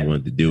timing that I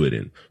wanted to do it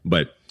in.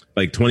 But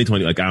like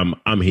 2020, like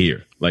I'm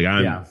here. Like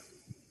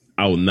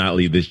I will not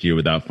leave this year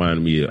without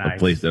finding me a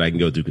place that I can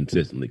go to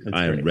consistently.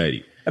 I am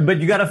ready. But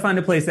you got to find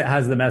a place that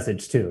has the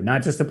message too,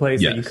 not just a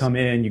place that you come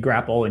in, you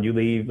grapple, and you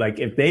leave. Like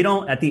if they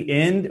don't, at the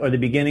end or the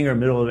beginning or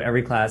middle of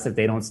every class, if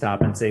they don't stop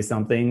and say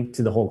something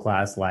to the whole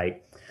class,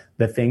 like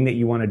the thing that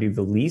you want to do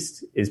the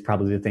least is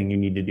probably the thing you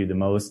need to do the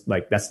most.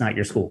 Like that's not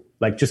your school.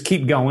 Like just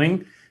keep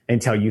going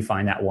until you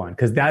find that one,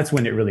 because that's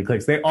when it really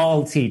clicks. They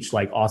all teach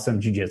like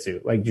awesome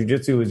jujitsu. Like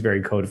jujitsu is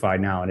very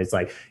codified now, and it's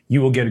like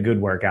you will get a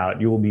good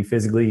workout, you will be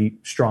physically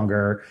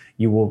stronger,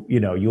 you'll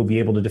be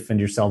able to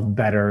defend yourself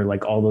better,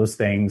 like all those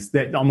things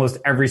that almost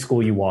every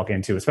school you walk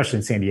into, especially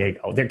in San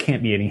Diego, there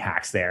can't be any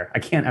hacks there. I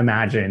can't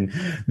imagine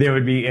there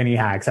would be any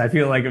hacks. I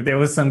feel like if there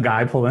was some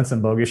guy pulling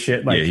some bogus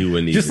shit, like he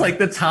wouldn't just like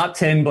the top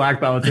 10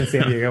 black belts in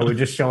San Diego would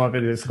just show up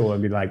into the school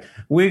and be like,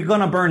 we're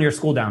gonna burn your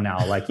school down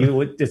now, like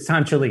it's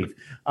time to leave.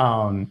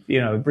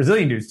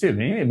 Brazilian dudes too,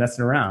 they ain't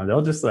messing around.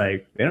 They'll just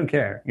like, they don't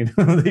care.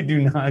 They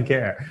do not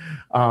care.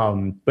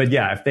 But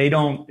yeah, if they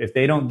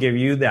don't give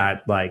you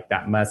that, like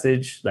that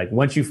message, like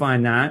once you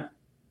find that,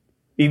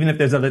 even if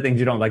there's other things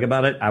you don't like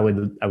about it, I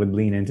would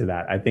lean into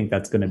that. I think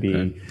that's going to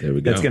be,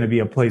 that's going to be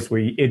a place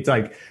where it's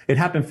like, it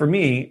happened for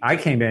me. I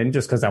came in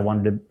just because I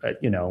wanted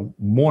to,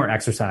 more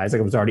exercise.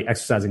 Like I was already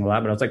exercising a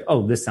lot, but I was like,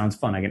 oh, this sounds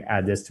fun. I can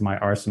add this to my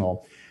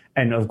arsenal.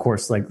 And of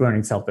course, like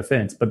learning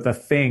self-defense. But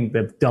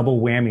the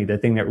double whammy, the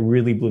thing that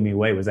really blew me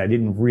away was I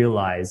didn't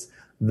realize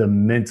the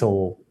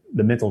mental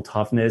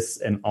toughness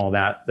and all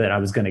that I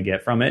was going to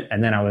get from it.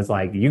 And then I was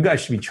like, you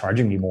guys should be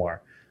charging me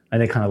more.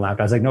 And they kind of laughed.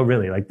 I was like, no,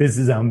 really, like this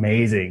is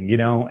amazing,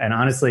 And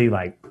honestly,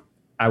 like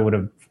I would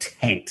have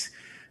tanked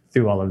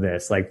through all of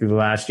this, like through the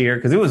last year,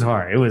 because it was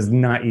hard. It was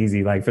not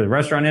easy. Like for the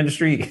restaurant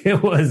industry,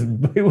 it was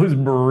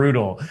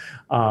brutal.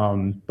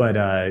 But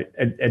I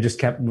just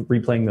kept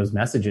replaying those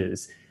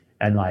messages,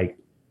 and like,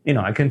 you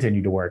know, I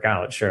continued to work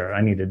out. Sure,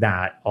 I needed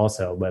that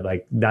also, but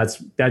like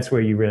that's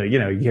where you really, you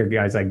know, you hear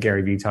guys like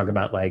Gary Vee talk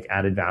about like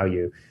added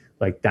value.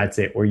 Like that's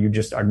it, where you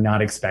just are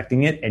not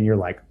expecting it, and you're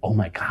like, oh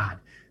my God,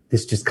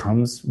 this just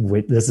comes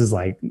with, this is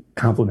like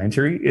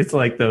complimentary. It's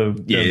like the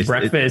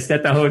breakfast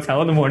at the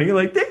hotel in the morning. You're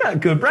like, they got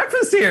good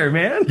breakfast here,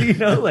 man. You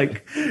know,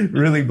 like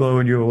really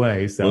blowing you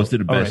away. So most of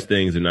the best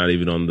things are not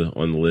even on the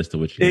list of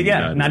what you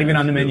not even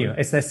on the menu.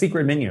 It's that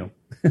secret menu.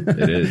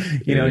 It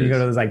is. You know, you go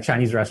to those like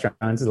Chinese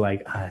restaurants, it's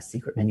like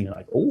secret menu.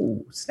 Like,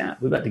 oh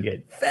snap, we're about to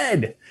get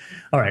fed.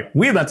 All right,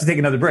 we're about to take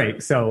another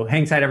break. So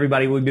hang tight,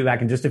 everybody. We'll be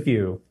back in just a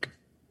few.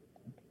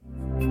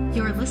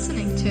 You're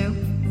listening to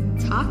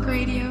Talk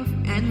Radio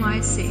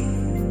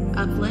NYC.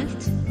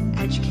 Uplift,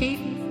 educate,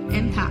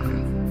 empower.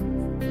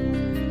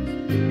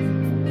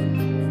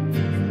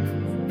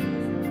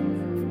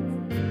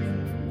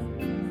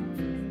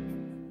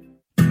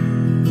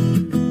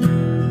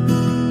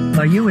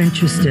 Are you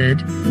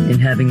interested in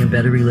having a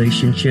better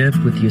relationship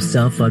with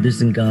yourself,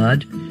 others, and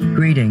God?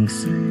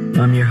 Greetings.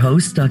 I'm your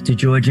host, Dr.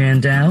 George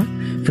Andow,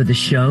 for the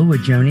show A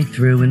Journey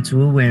Through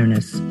into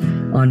Awareness.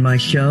 On my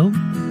show,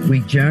 we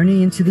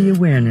journey into the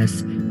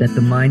awareness that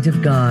the mind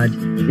of God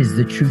is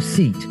the true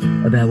seat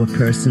of our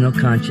personal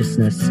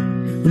consciousness.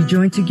 We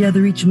join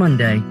together each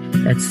Monday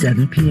at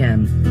 7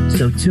 p.m.,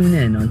 so tune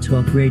in on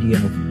Talk Radio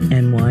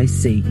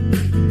NYC.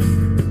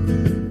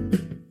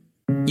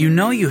 You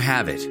know you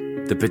have it.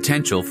 The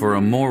potential for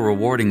a more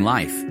rewarding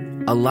life,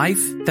 a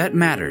life that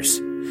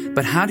matters.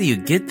 But how do you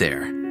get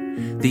there?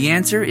 The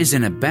answer is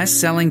in a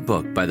best-selling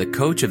book by the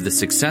coach of the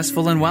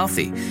successful and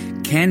wealthy,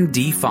 Ken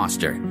D.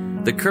 Foster,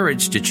 The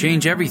Courage to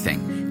Change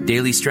Everything,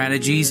 Daily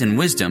Strategies and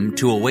Wisdom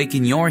to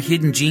Awaken Your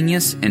Hidden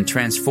Genius and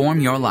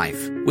Transform Your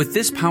Life. With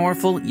this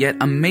powerful yet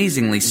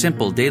amazingly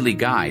simple daily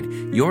guide,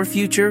 your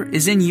future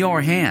is in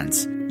your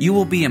hands. You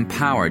will be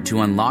empowered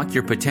to unlock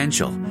your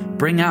potential,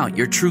 bring out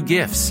your true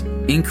gifts,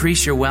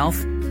 increase your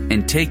wealth,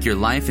 and take your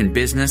life and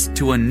business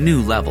to a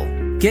new level.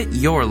 Get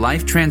your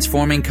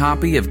life-transforming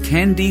copy of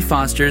Ken D.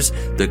 Foster's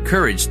The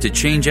Courage to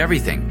Change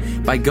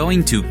Everything by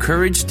going to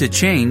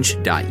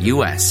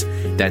couragetochange.us.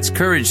 That's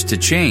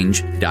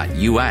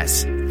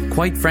couragetochange.us.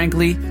 Quite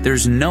frankly,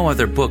 there's no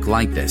other book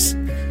like this.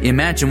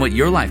 Imagine what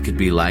your life could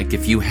be like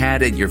if you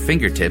had at your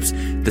fingertips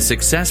the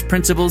success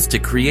principles to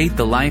create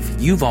the life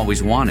you've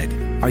always wanted.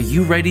 Are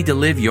you ready to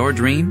live your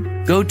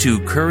dream? Go to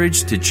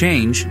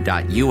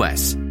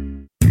couragetochange.us.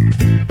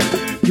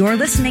 You're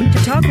listening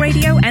to Talk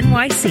Radio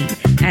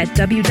NYC at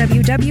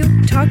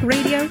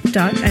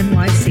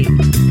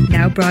www.talkradio.nyc.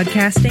 Now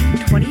broadcasting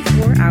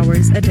 24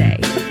 hours a day.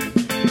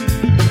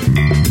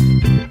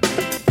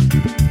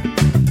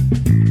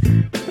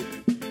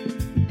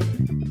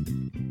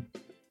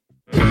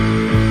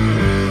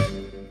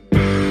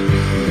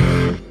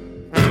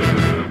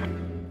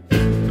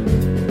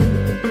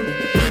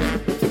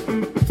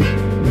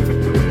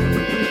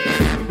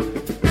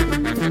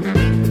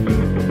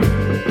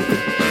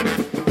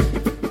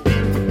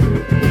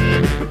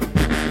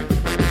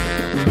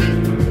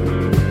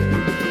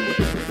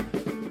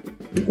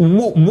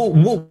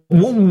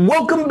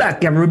 Welcome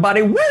back,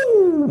 everybody.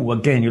 Woo!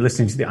 Again, you're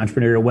listening to the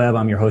Entrepreneurial Web.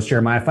 I'm your host,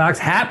 Jeremiah Fox.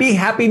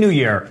 Happy New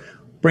Year.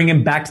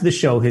 Bringing back to the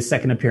show his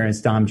second appearance,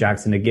 Dom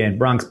Jackson again.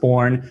 Bronx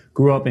born,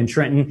 grew up in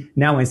Trenton,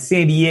 now in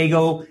San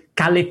Diego,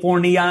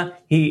 California.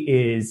 He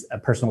is a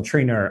personal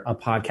trainer, a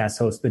podcast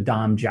host, the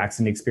Dom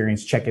Jackson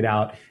Experience. Check it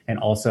out. And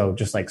also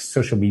just like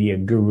social media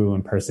guru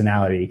and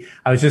personality.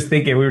 I was just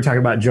thinking, we were talking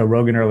about Joe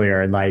Rogan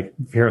earlier, and like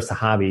Firas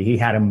Zahabi, he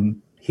had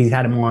him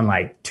on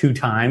like 2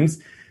 times.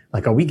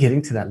 Like, are we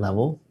getting to that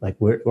level? Like,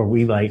 are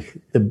we like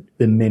the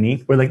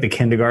mini? We're like the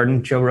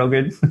kindergarten Joe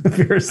Rogan. I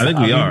think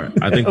we are.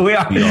 I think we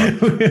are. I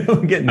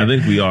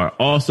think we are.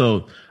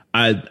 Also,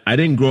 I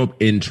didn't grow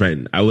up in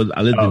Trenton. I lived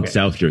in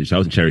South Jersey. So I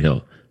was in Cherry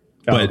Hill,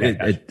 but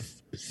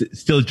it's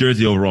still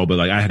Jersey overall. But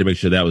like, I had to make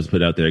sure that was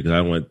put out there because I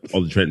don't want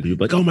all the Trenton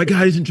people like, oh my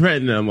God, he's in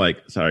Trenton. And I'm like,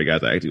 sorry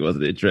guys, I actually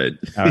wasn't in Trenton.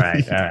 All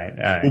right.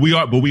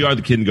 But we are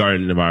the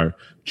kindergarten of our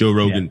Joe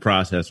Rogan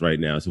process right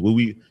now. So will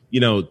we,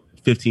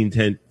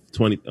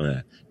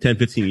 10,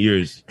 15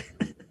 years,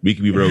 we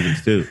could be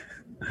Rogans too.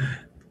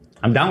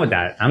 I'm down with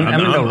that. I'm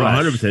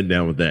 100%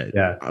 down with that.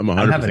 Yeah, I'm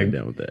 100%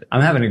 down with that. I'm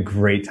having a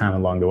great time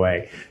along the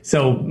way.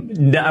 So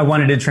I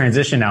wanted to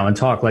transition now and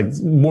talk like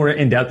more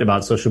in depth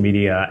about social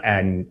media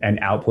and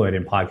output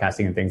and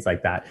podcasting and things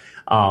like that.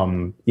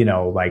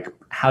 Like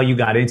how you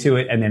got into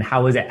it, and then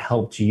how has it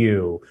helped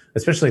you?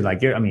 Especially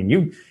like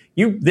you.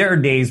 There are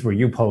days where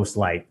you post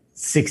like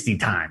 60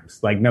 times,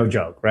 like no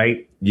joke,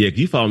 right? Yeah,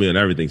 you follow me on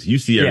everything, so you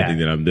see everything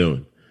that I'm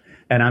doing.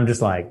 And I'm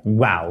just like,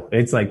 wow,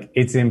 it's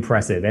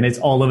impressive. And it's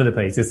all over the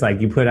place. It's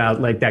like you put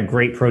out like that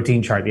great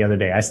protein chart the other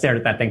day. I stared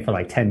at that thing for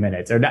like 10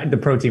 minutes, or not the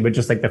protein, but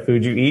just like the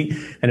food you eat.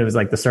 And it was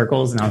like the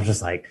circles. And I was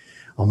just like,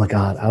 oh my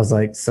God. I was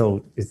like,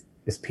 so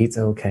is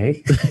pizza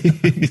okay?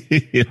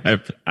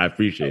 I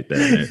appreciate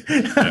that,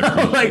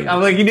 man.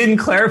 I'm like, you didn't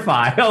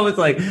clarify. I was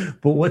like,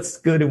 but what's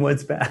good and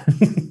what's bad?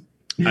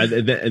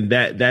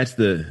 That's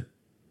the,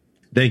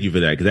 thank you for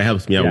that, because that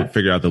helps me out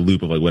figure out the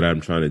loop of like what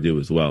I'm trying to do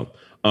as well.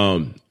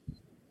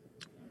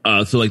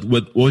 So like,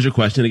 what was your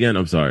question again?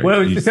 I'm sorry.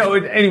 Well, so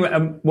anyway,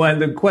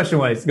 the question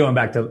was going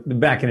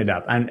backing it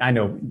up. I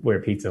know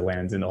where pizza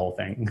lands in the whole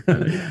thing.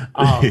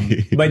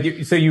 But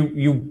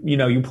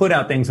you put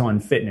out things on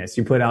fitness.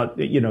 You put out,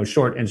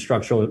 short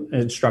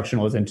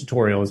instructionals and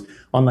tutorials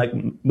on like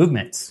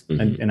movements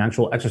and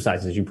actual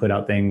exercises. You put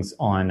out things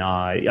on,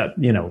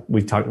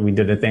 we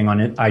did a thing on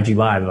IG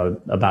Live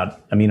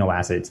about amino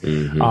acids.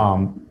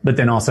 But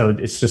then also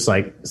it's just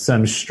like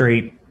some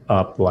straight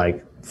up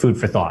like food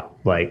for thought,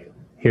 like,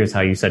 here's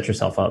how you set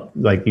yourself up.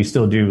 Like you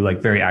still do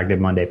like very active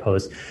Monday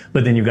posts,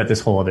 but then you've got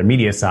this whole other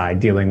media side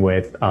dealing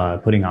with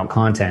putting out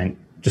content,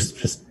 just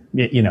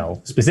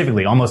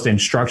specifically almost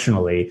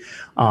instructionally,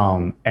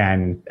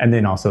 and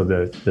then also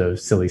the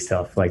silly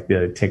stuff like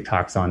the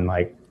TikToks on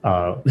like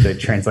the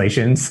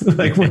translations,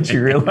 like once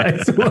you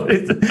realize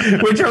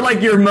which are like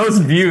your most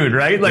viewed,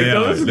 right? Like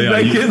those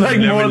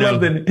like more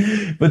love than,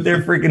 but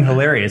they're freaking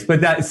hilarious.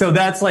 But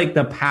that's like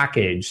the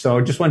package. So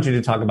I just want you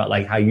to talk about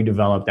like how you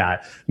develop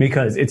that,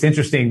 because it's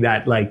interesting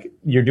that like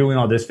you're doing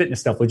all this fitness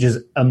stuff, which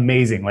is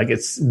amazing. Like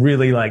it's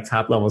really like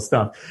top level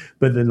stuff.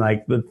 But then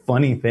like the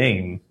funny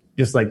thing,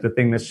 just like the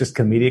thing that's just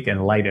comedic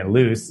and light and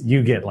loose,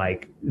 you get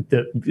like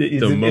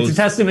it's a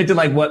testament to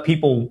like what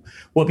people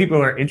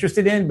are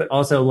interested in, but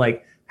also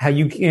like how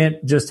you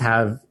can't just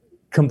have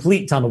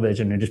complete tunnel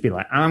vision and just be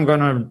like, I'm going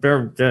to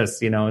do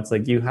this, it's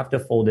like you have to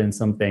fold in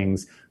some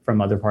things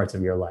from other parts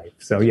of your life.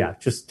 So yeah,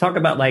 just talk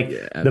about like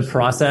the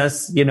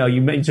process. You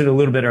mentioned a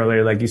little bit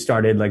earlier, like you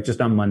started like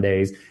just on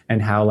Mondays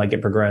and how like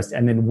it progressed.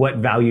 And then what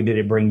value did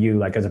it bring you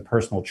like as a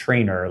personal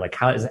trainer? Like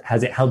how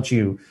has it helped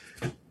you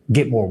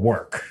get more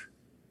work?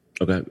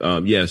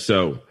 Okay.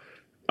 So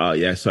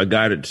I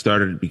got it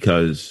started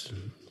because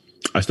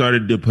I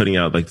started putting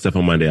out like stuff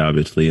on Monday,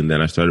 obviously, and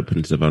then I started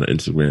putting stuff on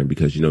Instagram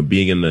because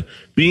being in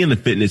the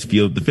fitness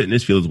field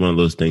is one of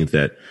those things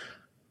that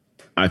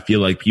I feel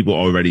like people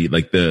already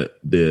like the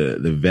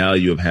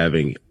value of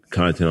having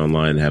content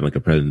online and having like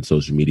a presence in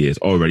social media is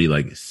already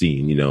like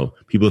seen.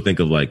 People think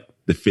of like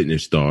the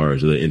fitness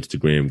stars or the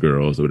Instagram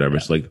girls or whatever.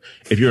 It's like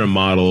if you're a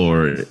model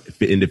or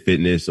into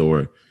fitness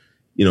or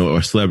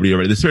or celebrity,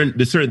 or there's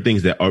certain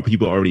things that are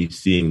people already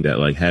seeing that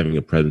like having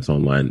a presence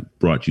online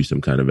brought you some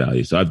kind of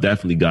value. So I've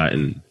definitely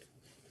gotten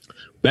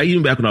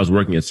even back when I was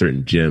working at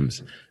certain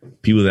gyms,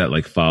 people that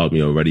like followed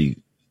me already,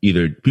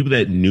 either people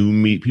that knew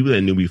me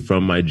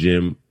from my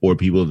gym or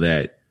people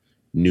that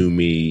knew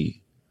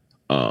me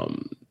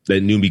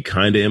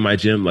kind of in my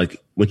gym.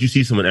 Like when you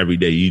see someone every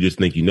day, you just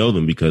think you know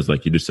them because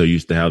like you're just so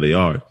used to how they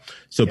are.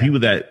 So people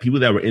that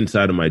were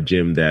inside of my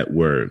gym that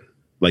were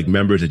like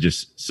members that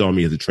just saw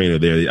me as a trainer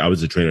there. I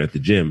was a trainer at the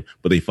gym,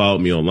 but they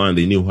followed me online.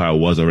 They knew who I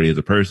was already as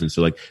a person.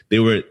 So like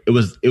it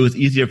was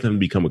easier for them to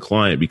become a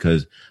client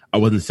because I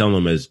wasn't selling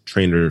them as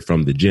trainer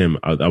from the gym.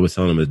 I was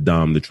selling them as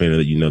Dom, the trainer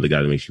that the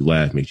guy that makes you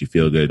laugh, makes you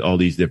feel good, all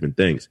these different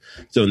things.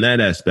 So in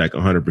that aspect,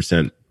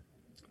 100%,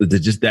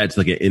 that's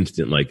like an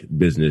instant like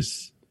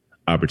business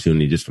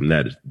opportunity just from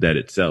that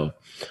itself.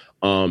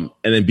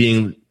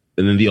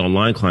 And then the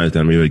online clients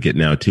that I'm able to get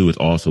now too is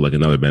also like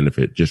another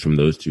benefit just from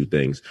those two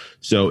things.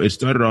 So it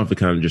started off with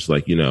kind of just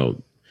like,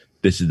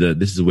 this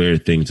is where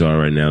things are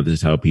right now. This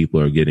is how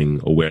people are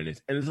getting awareness.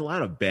 And there's a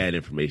lot of bad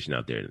information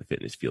out there in the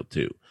fitness field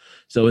too.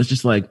 So it's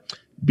just like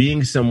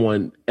being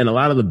someone, and a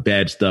lot of the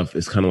bad stuff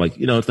is kind of like,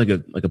 it's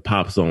like a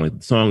pop song, like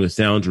the song that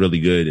sounds really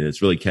good and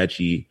it's really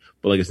catchy,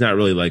 but like, it's not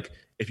really like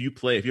if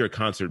you're a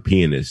concert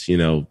pianist,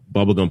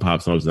 bubblegum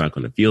pop song is not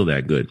going to feel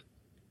that good.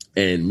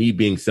 And me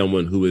being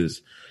someone who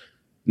is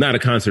not a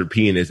concert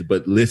pianist,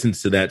 but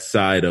listens to that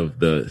side of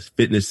the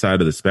fitness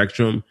side of the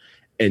spectrum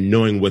and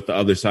knowing what the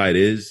other side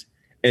is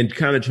and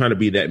kind of trying to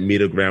be that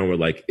middle ground where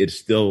like it's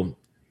still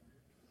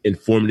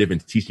informative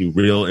and teaching you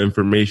real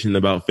information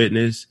about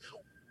fitness,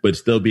 but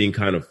still being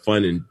kind of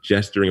fun and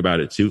gesturing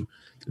about it too.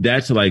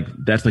 That's like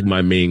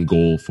my main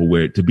goal for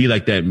where to be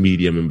like that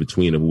medium in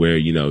between of where,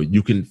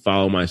 you can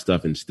follow my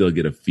stuff and still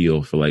get a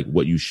feel for like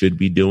what you should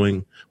be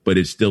doing, but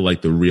it's still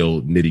like the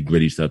real nitty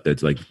gritty stuff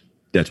that's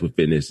what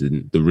fitness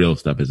and the real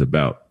stuff is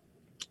about.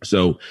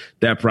 So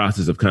that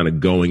process of kind of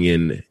going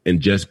in and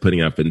just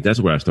putting out fitness, that's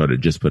where I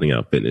started, just putting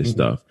out fitness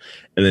stuff.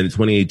 And then in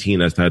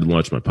 2018, I started to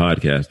launch my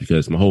podcast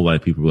because my whole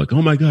life people were like,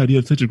 oh my God, you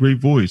have such a great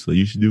voice. Like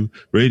you should do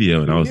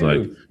radio. And I was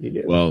like,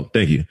 well,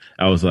 thank you.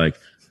 I was like,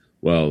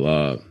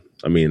 well,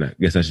 I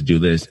guess I should do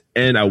this.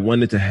 And I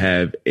wanted to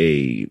have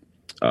a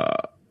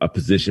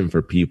position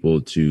for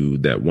people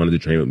that wanted to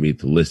train with me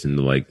to listen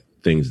to like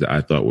things that I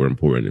thought were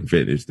important in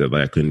fitness that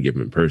like I couldn't give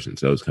them in person.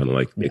 So it was kind of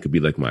like, it could be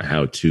like my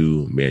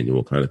how-to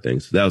manual kind of thing.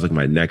 So that was like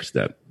my next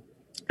step.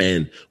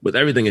 And with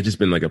everything, it's just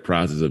been like a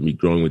process of me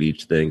growing with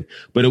each thing.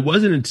 But it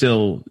wasn't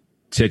until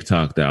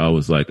TikTok that I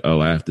was like, oh,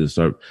 I have to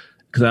start,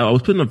 because I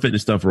was putting on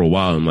fitness stuff for a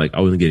while and like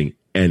I wasn't getting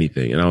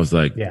anything. And I was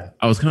like,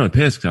 I was kind of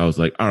pissed. I was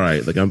like, all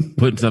right, like I'm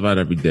putting stuff out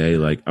every day.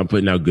 Like I'm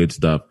putting out good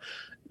stuff.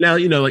 Now,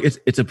 you know, like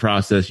it's a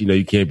process. You know,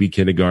 you can't be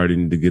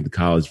kindergarten to get the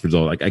college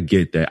result. Like I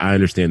get that. I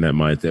understand that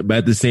mindset. But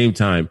at the same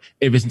time,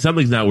 if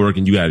something's not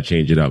working, you got to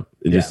change it up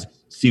and just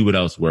see what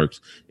else works.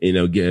 You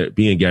know,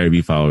 being a Gary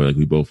Vee follower, like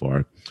we both are.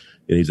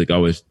 And he's like,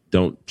 always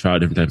don't try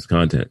different types of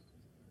content.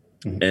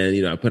 Mm-hmm. And,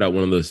 you know, I put out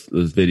one of those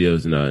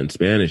videos in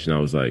Spanish, and I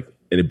was like,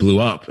 and it blew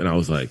up. And I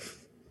was like,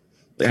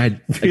 I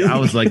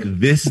was like,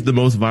 this is the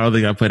most viral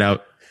thing I put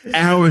out.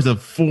 Hours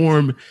of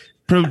form,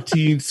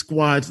 protein,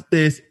 squats,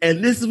 this,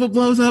 and this is what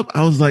blows up.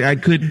 I was like, I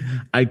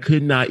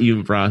could not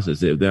even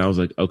process it. Then I was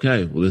like,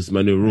 okay, well, this is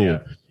my new rule. Yeah.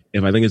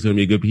 If I think it's going to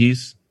be a good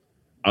piece,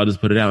 I'll just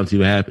put it out and see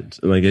what happens.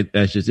 And like,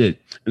 that's just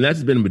it. And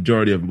that's been a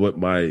majority of what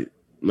my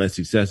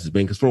success has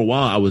been. Because for a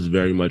while, I was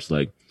very much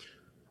like,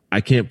 I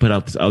can't put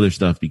out this other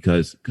stuff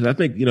because I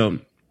think, you know,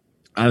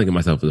 I think of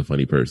myself as a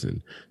funny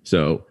person.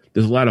 So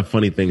there's a lot of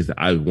funny things that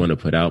I want to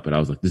put out, but I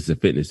was like, this is a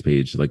fitness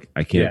page. Like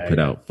I can't put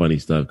out funny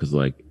stuff because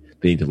like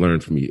they need to learn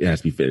from me. It has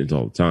to be fitness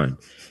all the time.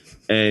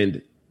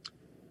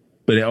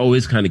 But it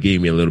always kind of gave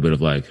me a little bit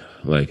of like,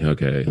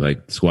 okay,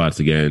 like squats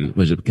again,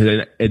 because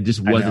it just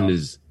wasn't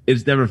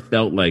it's never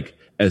felt like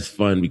as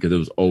fun because it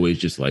was always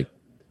just like,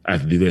 I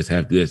have to do this, I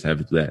have to do this, I have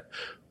to do that.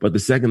 But the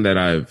second that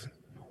I've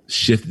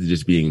shifted to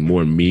just being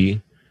more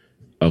me,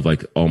 of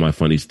like all my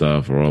funny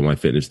stuff or all my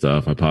fitness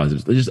stuff, my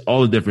positives, just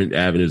all the different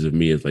avenues of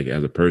me as like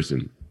as a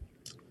person,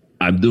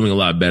 I'm doing a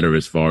lot better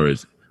as far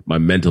as my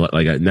mental.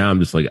 Like now I'm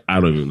just like, I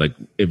don't even like,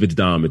 if it's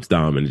Dom, it's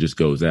Dom, and it just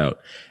goes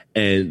out.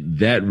 And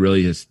that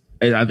really has,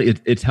 and I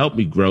think it's helped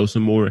me grow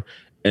some more,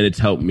 and it's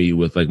helped me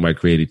with like my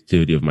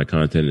creativity of my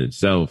content in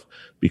itself,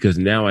 because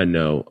now I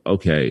know,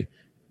 okay,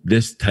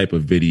 this type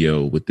of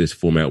video with this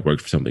format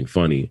works for something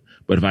funny,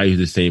 but if I use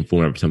the same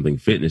format for something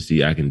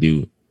fitnessy, I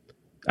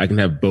can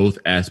have both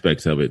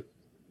aspects of it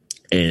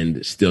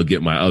and still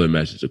get my other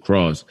message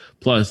across.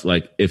 Plus,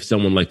 like, if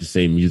someone likes the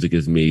same music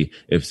as me,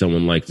 if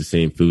someone likes the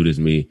same food as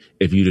me,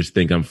 if you just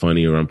think I'm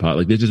funny or I'm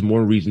like, there's just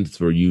more reasons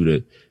for you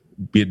to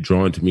get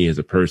drawn to me as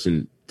a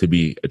person, to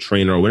be a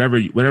trainer, or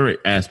whatever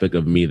aspect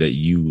of me that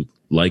you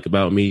like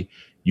about me,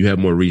 you have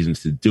more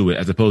reasons to do it,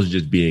 as opposed to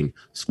just being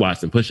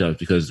squats and push-ups,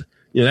 because,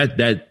 you know,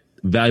 that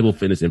valuable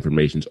fitness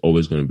information is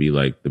always going to be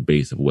like the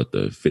base of what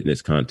the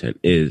fitness content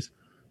is.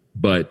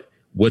 But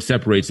what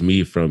separates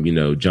me from, you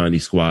know, Johnny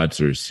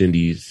Squats or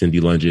Cindy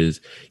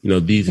Lunges, you know,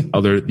 these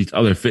other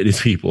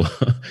fitness people,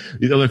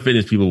 we're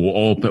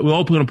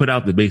all going to put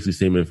out the basically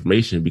same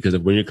information, because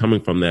when you're coming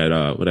from that,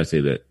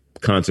 that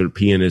concert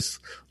pianist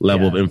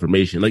level of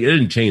information, like it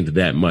didn't change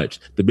that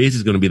much. The basics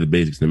is going to be the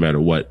basics no matter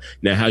what.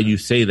 Now, how you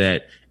say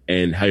that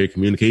and how your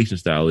communication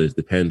style is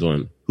depends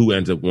on who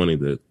ends up wanting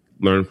to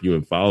learn from you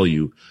and follow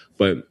you.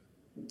 But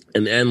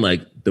in the end,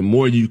 like, the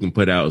more you can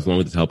put out, as long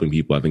as it's helping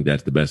people, I think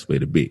that's the best way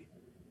to be.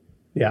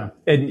 Yeah.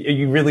 And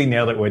you really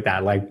nailed it with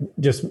that. Like,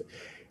 just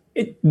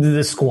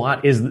the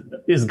squat is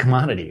a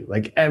commodity.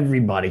 Like,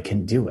 everybody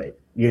can do it,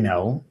 you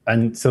know?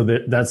 And so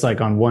that's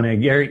like on one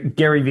end.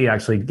 Gary Vee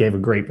actually gave a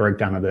great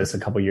breakdown of this a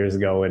couple years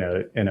ago in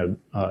a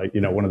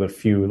you know, one of the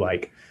few,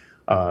 like,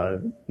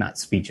 not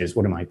speeches.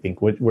 What am I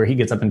think? Where he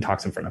gets up and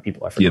talks in front of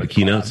people. I forget the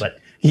keynotes. But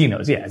he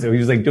knows. Yeah. So he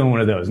was like doing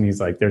one of those, and he's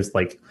like, there's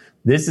like,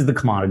 this is the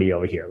commodity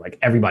over here. Like,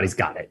 everybody's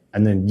got it.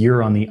 And then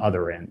you're on the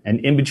other end. And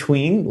in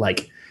between,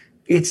 like,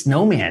 it's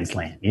no man's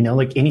land, you know,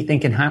 like anything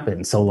can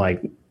happen. So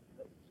like,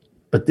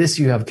 but this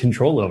you have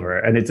control over.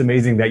 And it's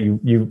amazing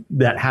that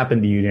that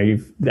happened to you. You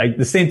know, like,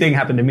 the same thing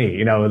happened to me,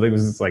 you know. It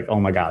was just like, oh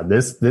my God,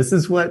 this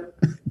is what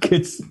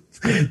gets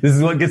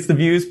the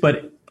views.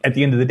 But at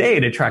the end of the day,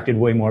 it attracted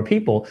way more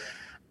people.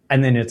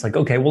 And then it's like,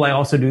 okay, well, I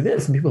also do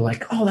this. And people are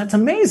like, oh, that's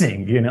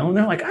amazing. You know, and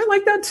they're like, I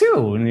like that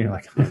too. And you're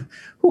like,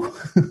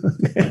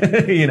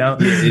 you know,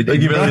 it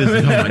really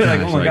is.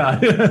 Oh my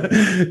God.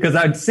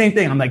 Because same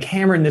thing. I'm like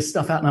hammering this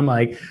stuff out, and I'm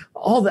like,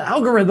 all the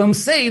algorithms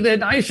say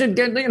that I should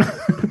get, you know.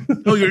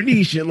 Oh, your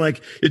niche, and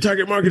like your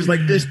target market is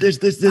like this.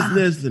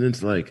 And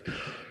it's like,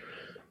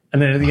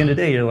 and then at the end of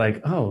the day, you're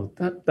like, oh,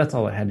 that's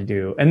all I had to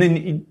do. And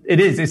then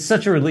it's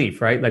such a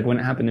relief, right? Like when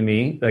it happened to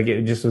me, like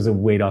it just was a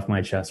weight off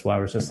my chest, where I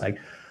was just like,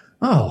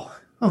 oh,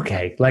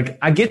 okay. Like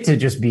I get to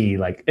just be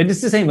like, and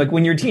it's the same, like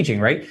when you're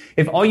teaching, right?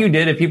 If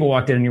people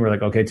walked in and you were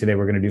like, okay, today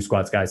we're going to do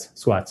squats, guys,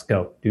 squats,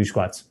 go do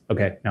squats.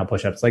 Okay. Now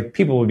push-ups. Like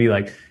people would be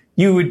like,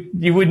 you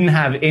wouldn't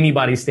have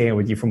anybody staying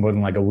with you for more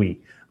than like a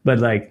week. But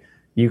like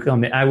you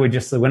come in, I would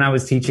just, when I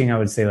was teaching, I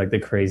would say like the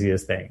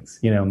craziest things,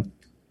 you know.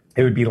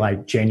 It would be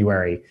like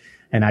January,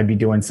 and I'd be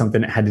doing something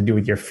that had to do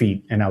with your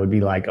feet. And I would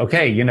be like,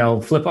 okay, you know,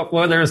 flip up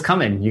weather is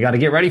coming. You got to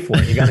get ready for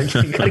it. You got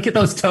to get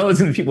those toes.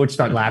 And people would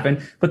start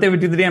laughing, but they would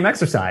do the damn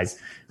exercise.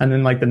 And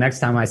then like the next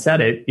time I said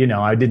it, you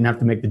know, I didn't have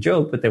to make the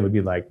joke, but they would be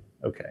like,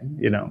 okay,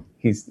 you know,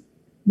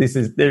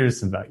 there's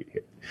some value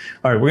here.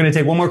 All right. We're going to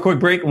take one more quick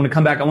break. When we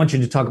come back, I want you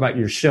to talk about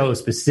your show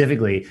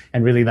specifically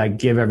and really like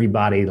give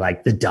everybody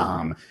like the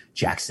Dom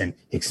Jackson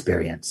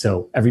experience.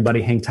 So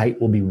everybody hang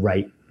tight. We'll be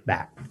right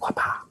back.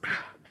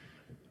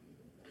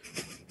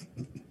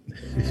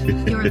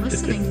 You're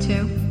listening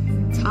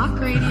to Talk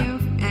Radio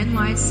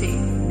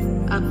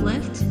NYC.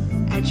 Uplift,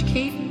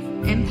 educate,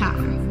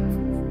 empower.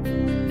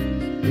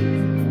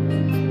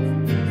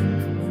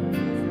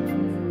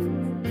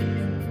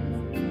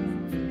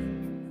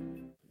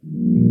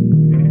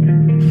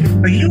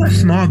 Are you a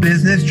small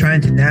business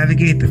trying to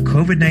navigate the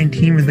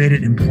COVID-19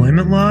 related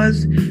employment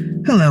laws?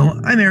 Hello,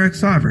 I'm Eric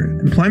Sauver,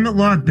 employment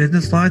law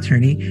business law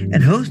attorney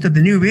and host of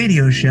the new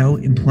radio show,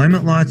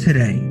 Employment Law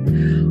Today.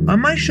 On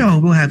my show,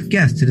 we'll have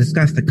guests to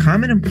discuss the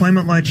common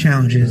employment law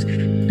challenges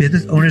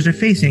business owners are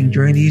facing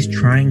during these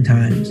trying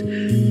times.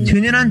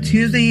 Tune in on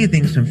Tuesday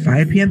evenings from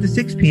 5 p.m. to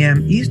 6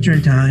 p.m.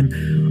 Eastern Time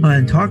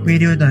on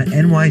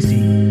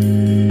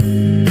talkradio.nyc.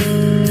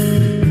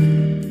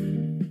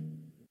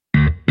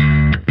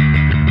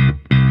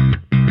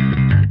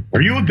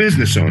 Are you a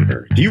business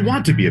owner? Do you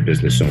want to be a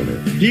business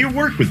owner? Do you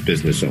work with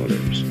business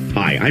owners?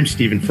 Hi, I'm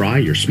Stephen Fry,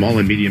 your small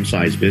and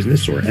medium-sized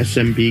business or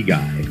SMB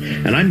guy,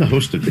 and I'm the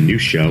host of the new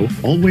show,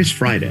 Always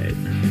Friday.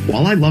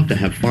 While I love to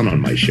have fun on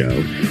my show,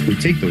 we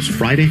take those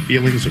Friday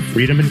feelings of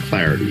freedom and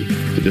clarity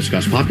to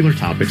discuss popular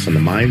topics on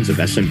the minds of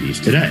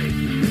SMBs today.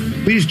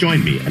 Please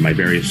join me and my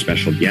various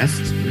special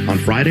guests on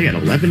Friday at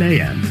 11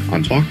 a.m.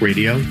 on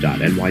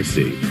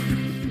talkradio.nyc.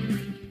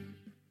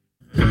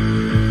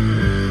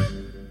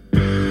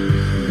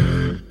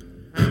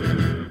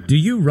 Do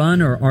you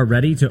run or are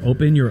ready to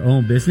open your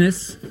own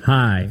business?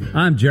 Hi,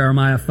 I'm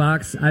Jeremiah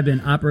Fox. I've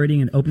been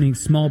operating and opening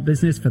small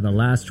business for the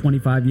last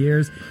 25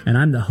 years, and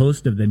I'm the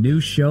host of the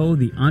new show,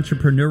 The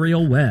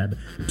Entrepreneurial Web.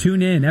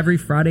 Tune in every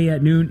Friday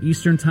at noon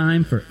Eastern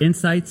Time for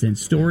insights and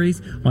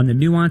stories on the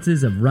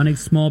nuances of running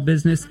small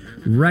business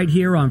right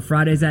here on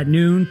Fridays at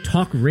noon,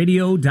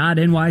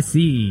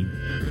 talkradio.nyc.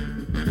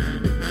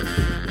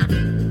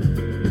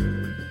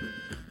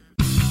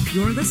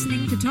 You're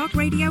listening to Talk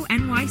Radio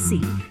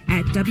NYC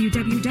at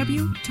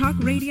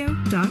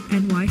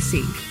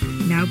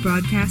www.talkradio.nyc. Now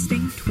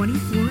broadcasting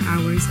 24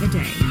 hours a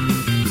day.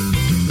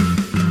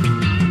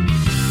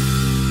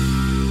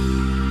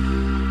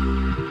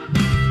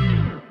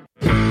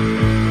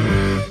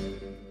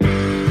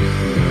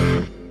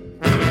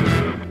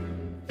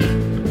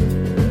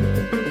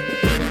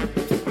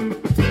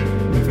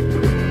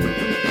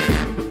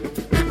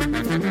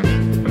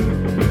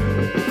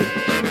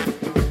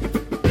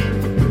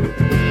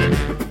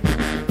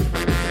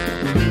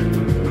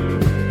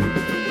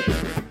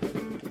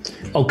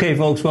 Okay,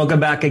 folks, welcome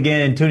back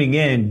again. Tuning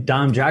in,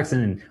 Dom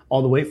Jackson,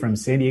 all the way from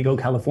San Diego,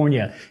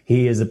 California.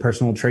 He is a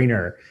personal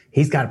trainer.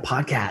 He's got a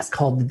podcast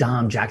called The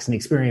Dom Jackson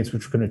Experience,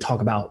 which we're going to talk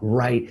about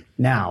right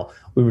now.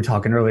 We were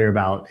talking earlier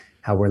about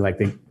how we're like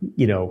the,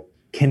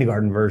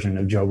 kindergarten version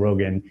of Joe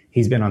Rogan.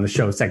 He's been on the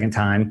show a second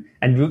time.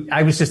 And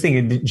I was just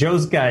thinking,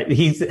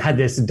 he's had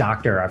this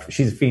doctor.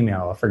 She's a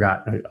female. I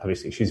forgot.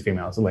 Obviously, she's a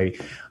female. It's a lady.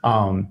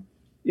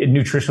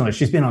 Nutritionalist.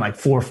 She's been on like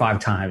 4 or 5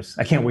 times.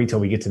 I can't wait till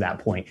we get to that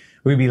point.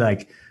 We'd be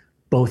like,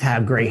 both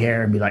have gray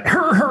hair and be like,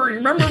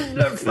 remember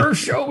the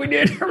first show we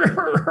did?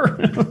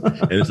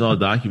 And it's all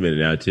documented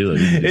now, too.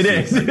 Like, it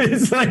is.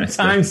 It's like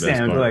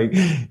timestamped, like,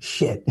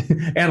 shit.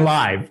 And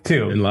live,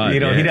 too. And live, He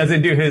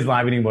doesn't do his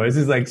live anymore. This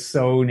is like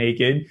so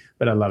naked,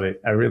 but I love it.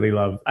 I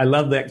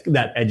love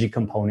that edgy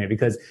component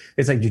because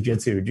it's like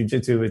jujitsu.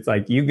 Jujitsu, it's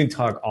like you can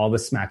talk all the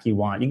smack you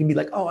want. You can be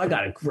like, oh, I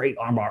got a great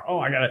armbar.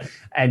 Oh,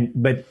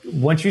 but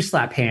once you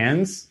slap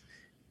hands,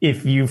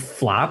 if you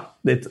flop,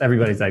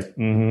 everybody's like,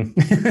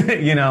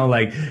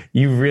 like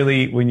you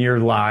really, when you're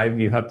live,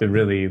 you have to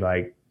really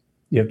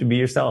you have to be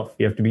yourself.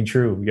 You have to be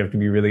true. You have to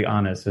be really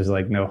honest. There's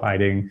like no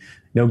hiding,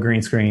 no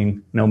green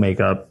screen, no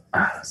makeup.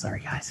 Sorry,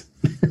 guys.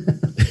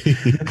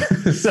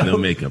 No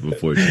makeup,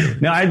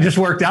 unfortunately. No, I just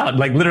worked out,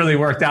 literally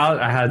worked out.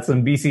 I had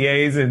some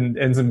BCAAs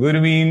and some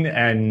glutamine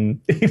and,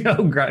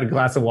 a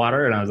glass of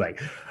water. And I was like,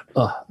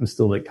 oh, I'm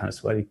still kind of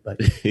sweaty, but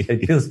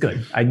it feels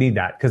good. I need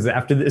that because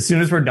as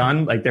soon as we're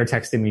done, they're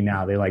texting me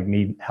now. They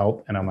need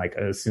help, and I'm like,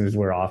 as soon as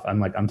we're off, I'm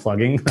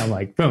unplugging. I'm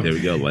like, boom. There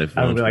we go. Life.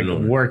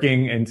 I'm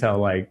working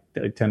until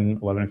 10,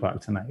 11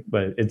 o'clock tonight.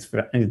 But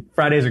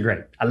Fridays are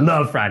great. I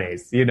love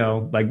Fridays.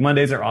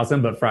 Mondays are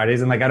awesome, but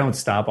Fridays and I don't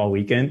stop all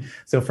weekend.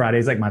 So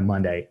Friday's my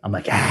Monday. I'm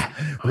like,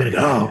 we're gonna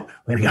go.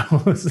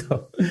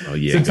 So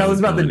tell us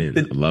about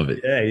the I love it.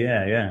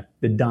 Yeah.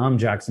 The Dom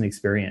Jackson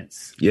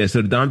Experience. Yeah.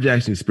 So the Dom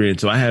Jackson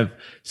Experience. The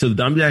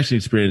Dom Jackson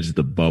Experience is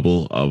the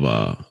bubble of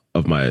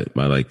my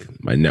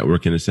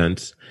network in a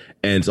sense.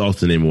 And it's also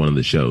the name of one of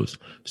the shows.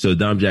 So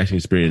Dom Jackson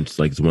Experience,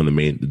 is one of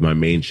my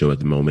main show at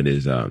the moment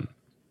is,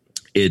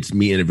 it's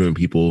me interviewing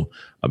people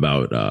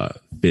about,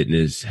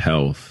 fitness,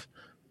 health,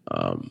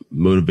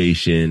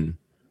 motivation,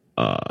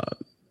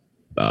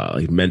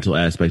 mental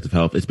aspect of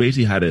health. It's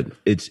basically how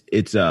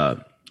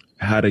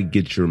to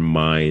get your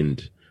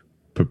mind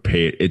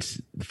prepared.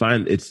 It's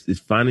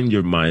finding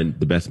your mind,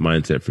 the best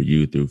mindset for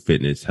you through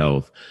fitness,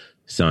 health,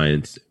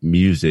 science,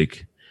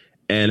 music.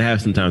 And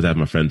sometimes I have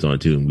my friends on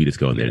too, and we just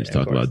go in there and just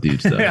talk about dude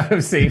stuff. Yeah,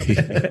 I've seen.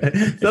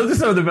 Those are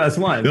some of the best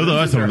ones. Those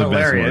are some of the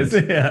hilarious.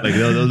 best ones. Yeah.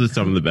 Those are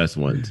some of the best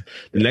ones.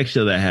 The next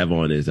show that I have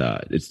on is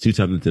it's Two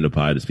Somethings in the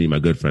Pod. It's me and my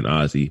good friend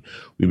Ozzy.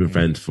 We've been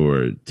friends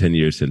for 10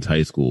 years since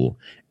high school,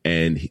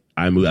 and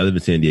I live in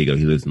San Diego.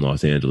 He lives in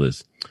Los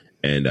Angeles,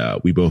 And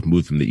we both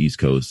moved from the East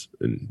Coast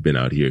and been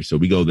out here. So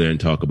we go there and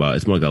talk about,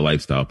 it's more like a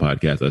lifestyle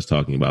podcast. Us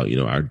talking about, you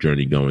know, our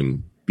journey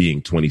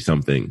being 20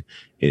 something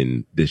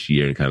in this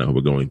year and kind of what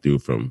we're going through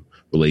from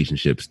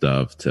relationship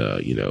stuff to,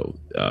 you know,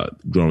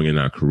 growing in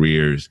our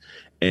careers.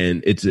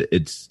 And it's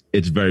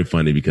very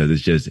funny because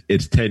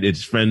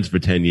it's friends for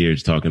 10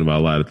 years talking about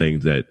a lot of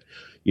things that,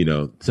 you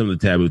know, some of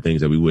the taboo things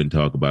that we wouldn't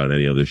talk about on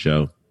any other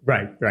show.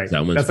 Right. That's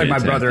fantastic. Like my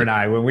brother and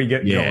I, when we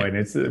get going,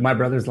 it's my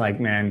brother's like,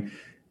 man,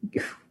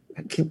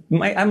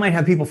 I might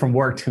have people from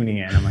work tuning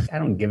in. I'm like, I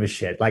don't give a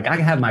shit. Like I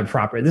have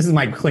this is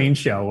my clean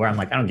show where I'm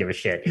like, I don't give a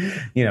shit.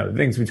 You know, the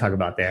things we talk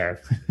about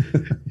there.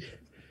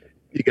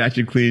 You got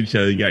your clean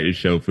show. You got your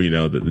show for, you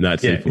know, the Not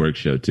Safe for Work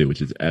show too, which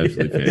is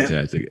absolutely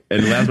fantastic.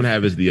 And the last one I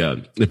have is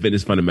the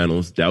Fitness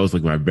Fundamentals. That was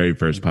like my very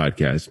first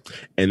podcast.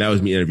 And that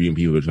was me interviewing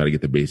people to try to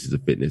get the basis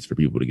of fitness for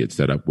people to get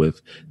set up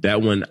with.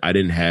 That one I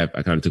kind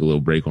of took a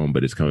little break on,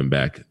 but it's coming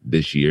back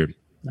this year.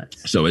 Nice.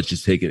 So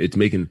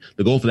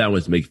the goal for that one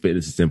is to make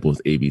fitness as simple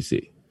as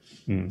ABC.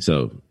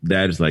 So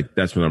that's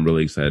what I'm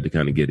really excited to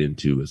kind of get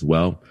into as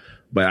well.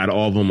 But out of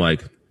all of them,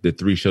 like the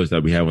 3 shows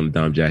that we have on the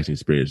Dom Jackson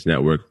Experience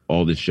Network,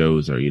 all the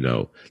shows are, you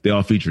know, they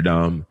all feature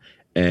Dom,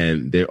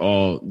 and they're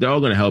all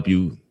going to help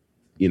you,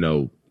 you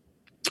know,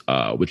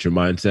 with your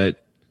mindset,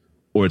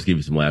 or to give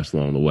you some laughs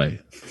along the way.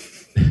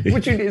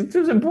 Which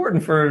is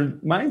important for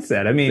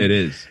mindset. I mean, it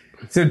is.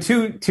 So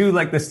two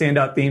like the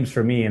standout themes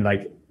for me, and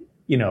like,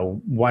 you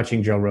know,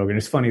 watching Joe Rogan.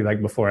 It's funny,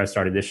 like before I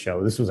started this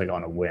show, this was like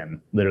on a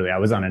whim. Literally, I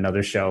was on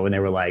another show and they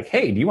were like,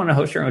 hey, do you want to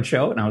host your own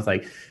show? And I was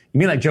like, you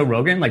mean like Joe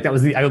Rogan? Like that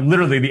was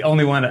literally the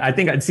only one. I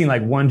think I'd seen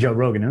like one Joe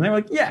Rogan. And they were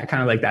like, yeah,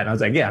 kind of like that. And I was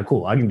like, yeah,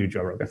 cool. I can do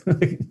Joe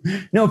Rogan.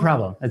 No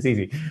problem. That's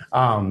easy.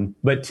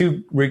 But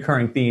 2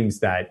 recurring themes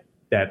that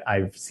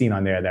I've seen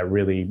on there that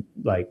really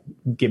like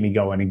get me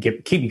going and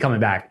keep me coming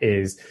back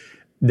is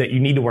that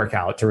you need to work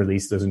out to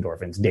release those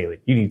endorphins daily.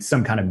 You need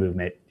some kind of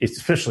movement,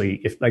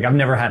 especially if like I've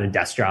never had a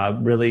desk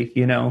job really,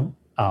 you know,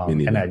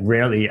 and I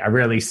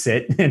rarely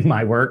sit in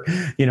my work,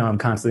 you know, I'm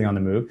constantly on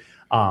the move.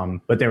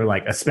 But they were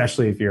like,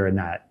 especially if you're in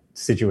that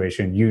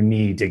situation, you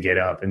need to get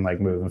up and like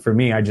move. And for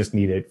me, I just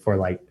need it for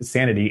like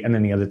sanity. And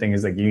then the other thing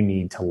is like, you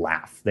need to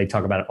laugh. They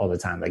talk about it all the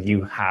time. Like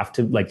you have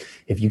to, like,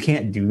 if you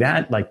can't do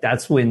that, like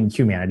that's when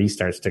humanity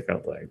starts to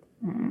go like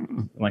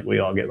we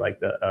all get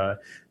like the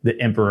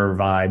Emperor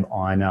vibe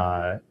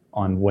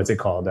on what's it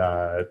called?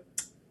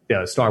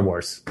 Star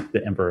Wars,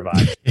 the Emperor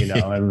vibe, you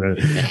know, and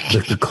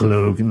the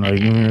cloak and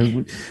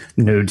like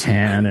no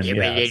tan and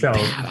So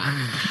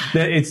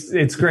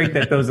it's great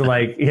that those are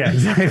like, yeah,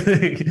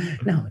 exactly.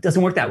 No, it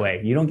doesn't work that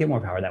way. You don't get more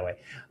power that way.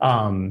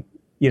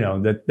 You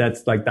know,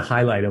 that's like the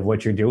highlight of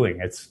what you're doing.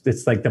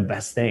 It's like the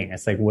best thing.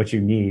 It's like what you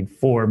need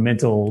for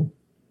mental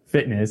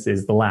fitness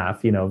is the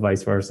laugh, you know,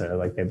 vice versa.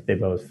 Like they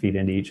both feed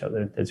into each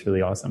other. That's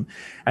really awesome.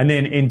 And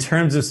then in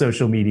terms of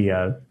social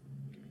media,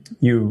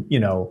 you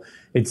know,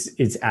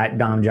 it's at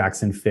Dom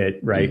Jackson Fit,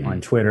 right?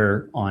 On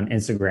Twitter, on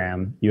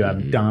Instagram. You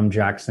have Dom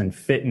Jackson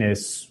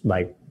Fitness,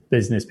 like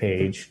business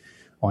page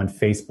on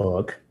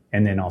Facebook.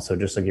 And then also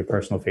just like your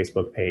personal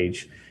Facebook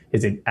page.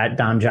 Is it at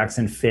Dom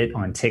Jackson Fit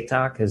on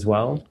TikTok as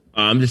well?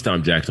 I'm just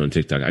Dom Jackson on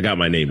TikTok. I got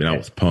my name and I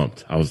was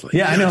pumped. I was like,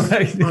 yeah, yes.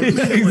 I know.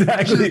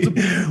 Exactly.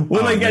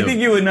 Well, like, I think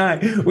you and I,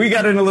 we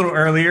got in a little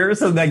earlier.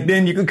 So like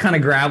then you could kind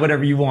of grab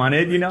whatever you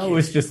wanted, you know, it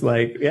was just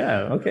like,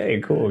 yeah, okay,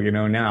 cool. You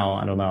know, now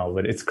I don't know,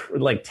 but it's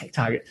like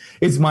TikTok.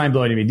 It's mind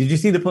blowing to me. Did you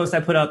see the post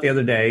I put out the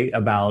other day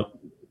about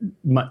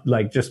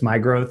just my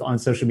growth on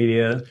social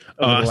media?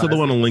 I saw the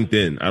one on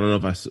LinkedIn. I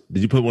don't know if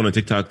did you put one on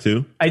TikTok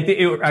too? I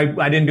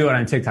didn't do it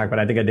on TikTok, but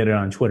I think I did it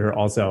on Twitter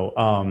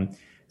also.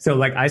 So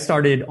like I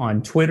started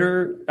on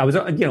Twitter. I was,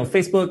 you know,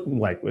 Facebook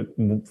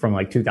from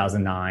like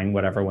 2009,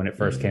 whatever, when it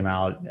first came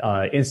out.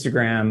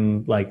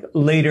 Instagram like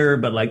later,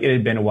 but like it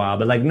had been a while,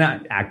 but like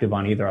not active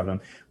on either of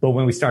them. But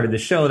when we started the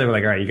show, they were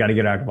like, all right, you got to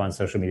get active on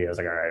social media. I was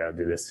like, all right, I'll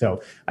do this.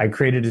 So I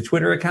created a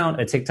Twitter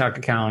account, a TikTok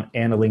account,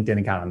 and a LinkedIn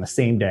account on the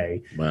same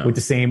day with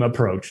the same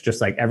approach.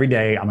 Just like every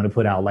day I'm going to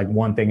put out like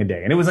one thing a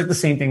day. And it was like the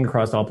same thing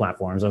across all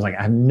platforms. I was like,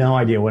 I have no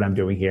idea what I'm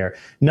doing here.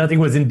 Nothing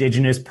was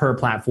indigenous per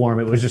platform.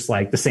 It was just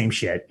like the same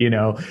shit, you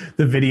know,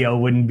 the video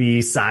wouldn't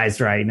be sized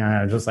right. And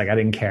I was just like, I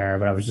didn't care,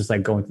 but I was just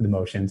like going through the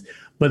motions.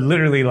 But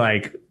literally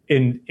like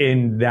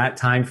in that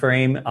time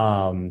frame,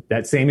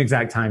 that same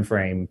exact time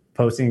frame,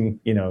 posting,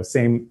 you know,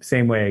 same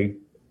way,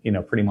 you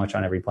know, pretty much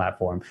on every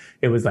platform.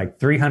 It was like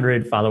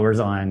 300 followers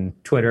on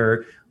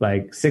Twitter,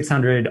 like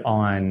 600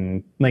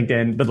 on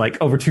LinkedIn, but like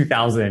over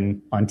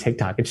 2,000 on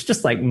TikTok. It's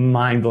just like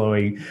mind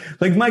blowing.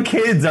 Like my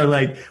kids are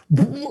like,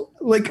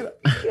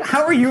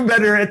 how are you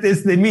better at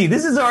this than me?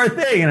 This is our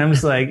thing. And I'm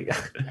just like,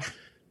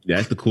 yeah,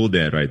 that's the cool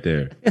dad right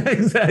there.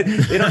 Exactly.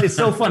 It's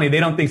so funny. They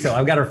don't think so.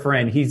 I've got a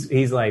friend.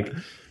 He's like,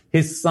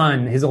 his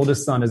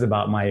oldest son is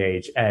about my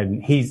age,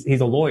 and he's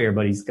a lawyer,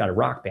 but he's got a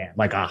rock band,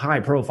 like a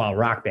high profile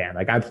rock band.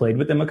 Like I played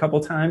with them a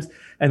couple times,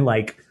 and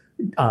like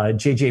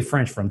JJ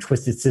French from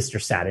Twisted Sister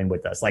sat in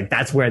with us. Like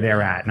that's where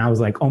they're at. And I was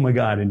like, oh my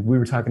God. And we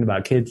were talking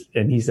about kids.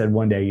 And he said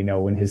one day, you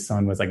know, when his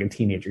son was like a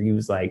teenager, he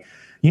was like,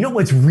 you know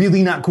what's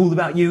really not cool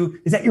about you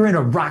is that you're in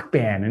a rock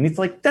band. And it's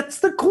like,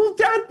 that's the cool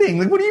dad thing.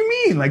 Like, what do you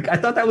mean? Like, I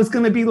thought that was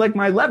going to be like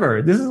my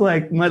lever. This is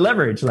like my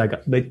leverage. Like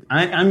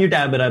I'm your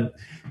dad, but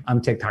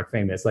I'm TikTok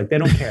famous. Like, they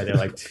don't care. They're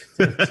like,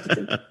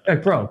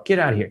 bro, get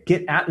out of here.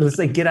 Get out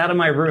of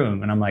my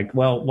room. And I'm like,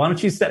 well, why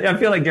don't you I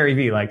feel like Gary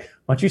Vee, like,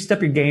 why don't you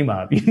step your game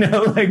up? You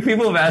know, like,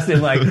 people have asked him,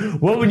 like,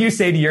 what would you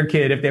say to your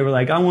kid if they were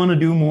like, I want to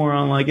do more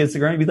on like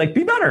Instagram? He'd be like,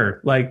 be better.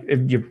 Like,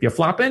 if you're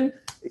flopping,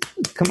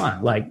 come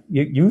on, like,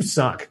 you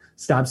suck.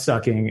 Stop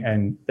sucking.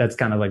 And that's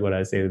kind of like what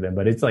I say to them.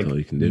 But it's like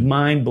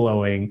mind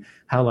blowing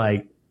how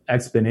like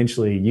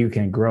exponentially you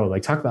can grow.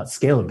 Like, talk about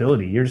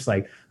scalability. You're just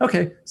like,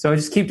 okay, so I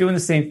just keep doing the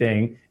same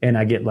thing and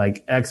I get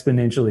like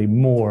exponentially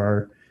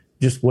more.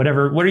 Just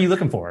whatever. What are you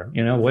looking for?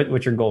 You know,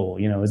 what's your goal?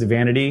 You know, is it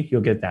vanity?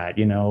 You'll get that.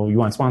 You know, you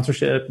want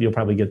sponsorship? You'll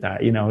probably get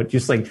that. You know,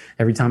 just like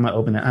every time I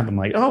open the app, I'm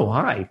like, oh,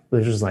 hi.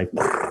 There's just like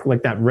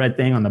that red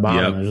thing on the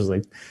bottom. Yep. It's just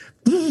like,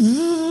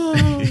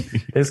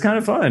 it's kind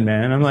of fun,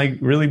 man. I'm like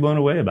really blown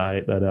away about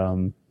it. But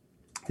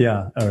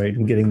yeah. All right.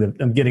 I'm getting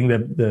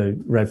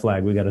the red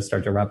flag. We got to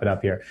start to wrap it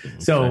up here. Okay.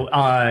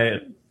 So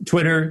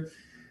Twitter,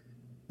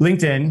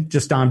 LinkedIn,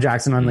 just Dom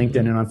Jackson on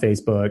LinkedIn and on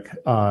Facebook.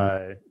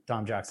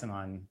 Dom Jackson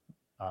on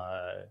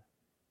Dom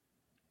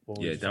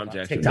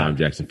Jackson. TikTok. Dom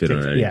Jackson fit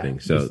on anything.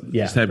 So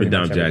just type in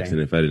Dom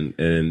Jackson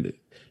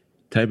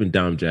type in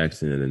Dom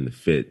Jackson and then the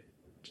fit.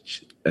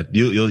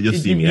 You'll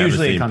see me.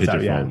 Usually I haven't seen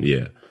picture phone.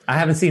 Yeah. I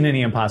haven't seen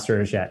any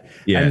imposters yet.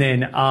 Yeah. And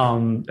then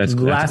that's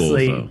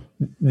lastly, goals,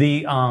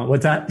 the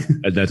what's that?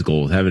 That's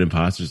gold. Having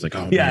imposters like,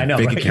 oh yeah, man, I know,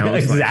 fake right?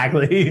 accounts.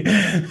 Exactly.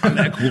 Like, I'm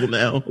that cool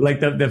now.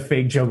 Like the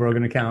fake Joe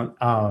Rogan account.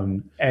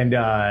 And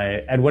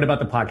what about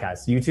the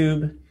podcast?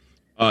 YouTube?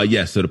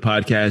 Yes. So the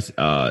podcast,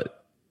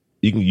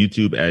 you can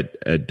YouTube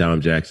at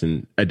Dom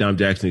Jackson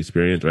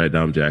Experience, or at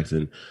Dom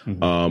Jackson.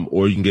 Mm-hmm.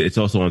 Or you can it's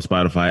also on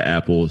Spotify,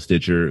 Apple,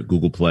 Stitcher,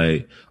 Google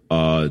Play.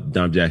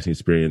 Dom Jackson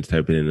Experience,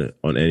 type it in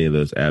on any of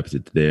those apps.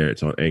 It's there.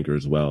 It's on Anchor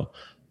as well.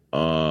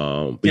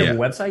 Do you have a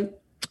website?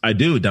 I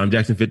do,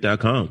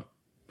 domjacksonfit.com.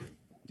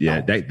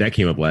 Yeah, that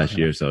came up last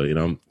year. So, you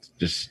know,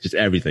 just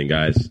everything,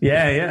 guys.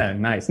 Yeah.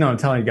 Nice. No, I'm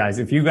telling you guys,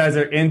 if you guys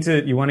are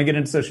you want to get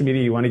into social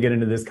media, you want to get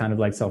into this kind of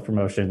like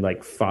self-promotion,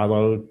 like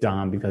follow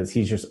Dom, because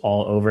he's just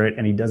all over it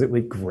and he does it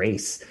with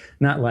grace.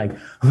 Not like,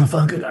 oh,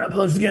 fuck, I gotta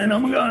post again. Oh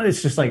my God.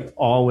 It's just like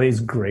always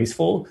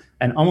graceful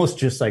and almost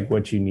just like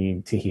what you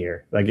need to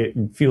hear. Like, it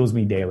fuels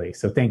me daily.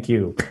 So thank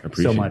you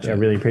so much. I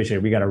really appreciate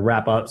it. We got to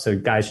wrap up. So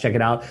guys, check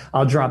it out.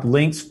 I'll drop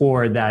links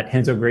for that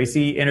Henzo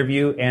Gracie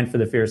interview and for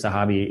the Fear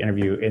Sahabi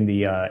interview in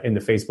the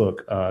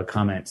Facebook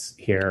comments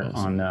here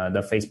on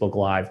the Facebook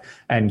Live.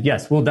 And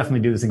yes, we'll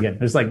definitely do this again.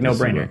 It's like no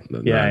brainer.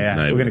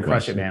 Yeah. We're going to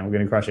crush it, man. We're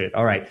going to crush it.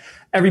 All right.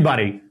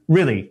 Everybody,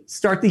 really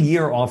start the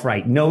year off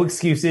right. No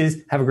excuses.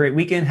 Have a great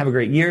weekend. Have a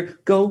great year.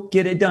 Go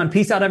get it done.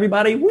 Peace out,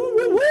 everybody. Woo,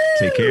 woo, woo.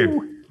 Take care.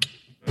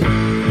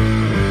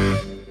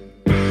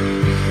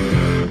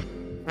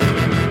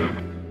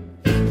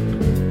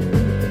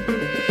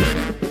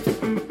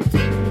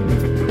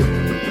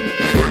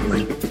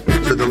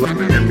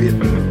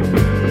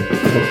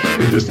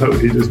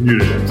 He just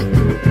muted us.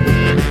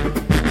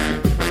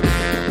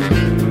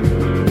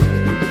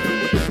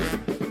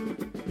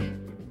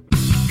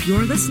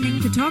 You're listening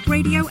to Talk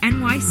Radio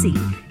NYC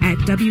at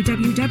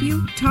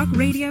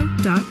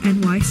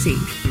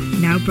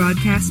www.talkradio.nyc. Now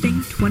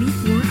broadcasting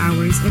 24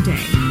 hours a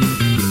day.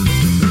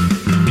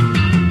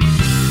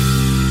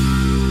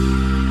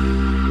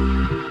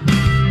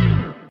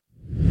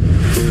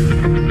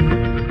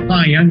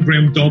 Hi, I'm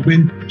Graham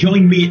Dobbin.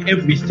 Join me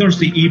every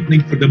Thursday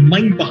evening for the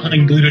Mind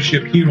Behind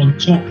Leadership here on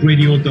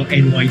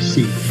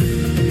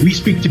talkradio.nyc. We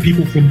speak to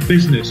people from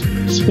business,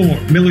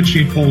 sport,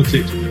 military and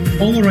politics,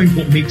 all around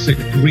what makes a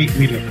great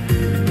leader.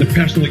 The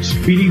personal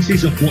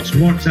experiences of what's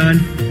worked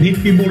and,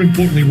 maybe more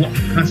importantly, what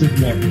hasn't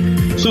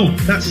worked. So,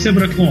 that's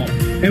 7 o'clock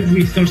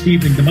every Thursday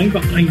evening, the Mind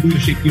Behind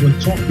Leadership here on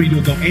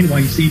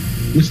talkradio.nyc.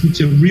 Listen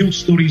to real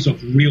stories of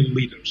real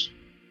leaders.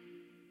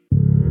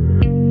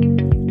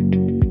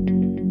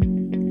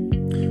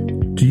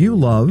 Do you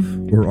love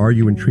or are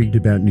you intrigued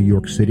about New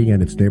York City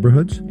and its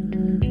neighborhoods?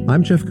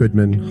 I'm Jeff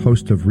Goodman,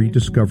 host of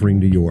Rediscovering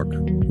New York,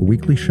 a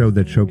weekly show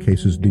that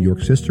showcases New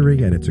York's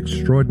history and its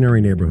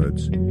extraordinary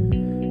neighborhoods.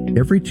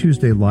 Every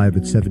Tuesday live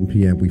at 7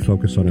 p.m., we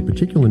focus on a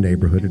particular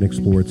neighborhood and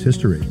explore its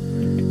history,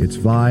 its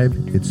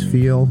vibe, its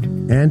feel,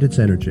 and its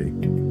energy.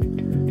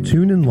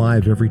 Tune in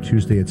live every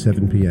Tuesday at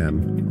 7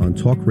 p.m. on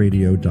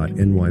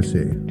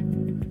talkradio.nyc.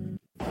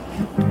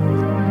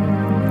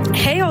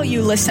 Hey, all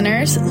you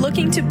listeners,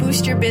 looking to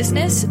boost your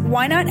business?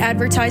 Why not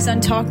advertise on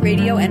Talk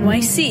Radio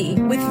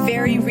NYC with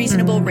very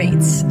reasonable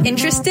rates?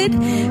 Interested?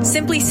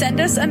 Simply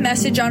send us a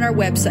message on our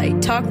website,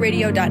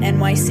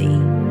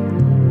 talkradio.nyc.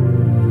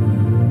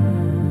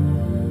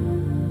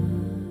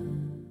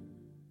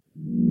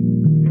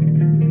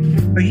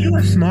 Are you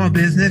a small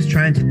business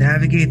trying to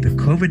navigate the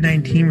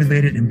COVID-19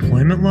 related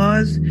employment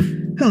laws?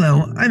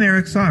 Hello, I'm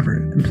Eric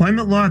Sauver,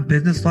 employment law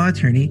business law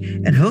attorney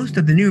and host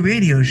of the new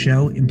radio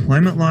show,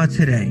 Employment Law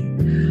Today.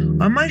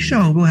 On my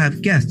show, we'll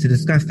have guests to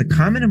discuss the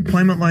common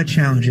employment law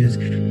challenges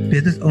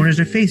business owners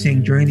are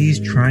facing during these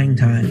trying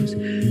times.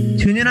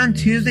 Tune in on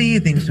Tuesday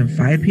evenings from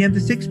 5 p.m.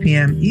 to 6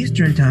 p.m.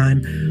 Eastern Time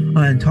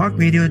on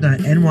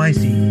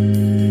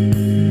talkradio.nyc.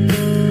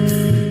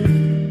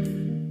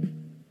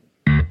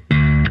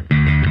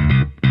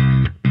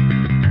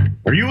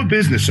 Are you a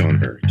business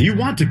owner? Do you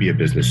want to be a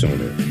business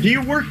owner? Do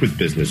you work with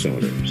business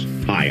owners?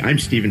 Hi, I'm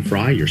Stephen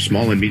Fry, your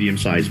small and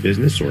medium-sized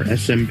business or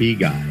SMB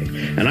guy,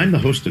 and I'm the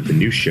host of the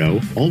new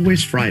show,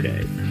 Always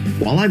Friday.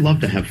 While I love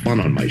to have fun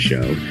on my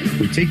show,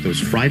 we take those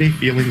Friday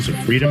feelings of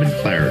freedom and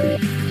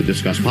clarity to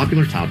discuss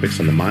popular topics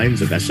on the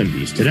minds of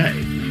SMBs today.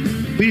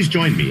 Please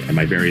join me and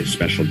my various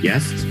special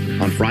guests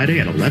on Friday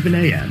at 11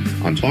 a.m.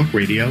 on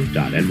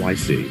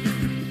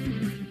talkradio.nyc.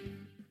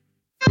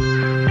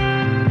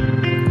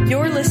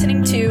 You're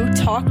listening to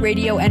Talk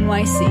Radio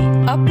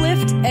NYC.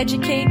 Uplift,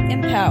 educate,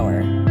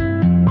 empower.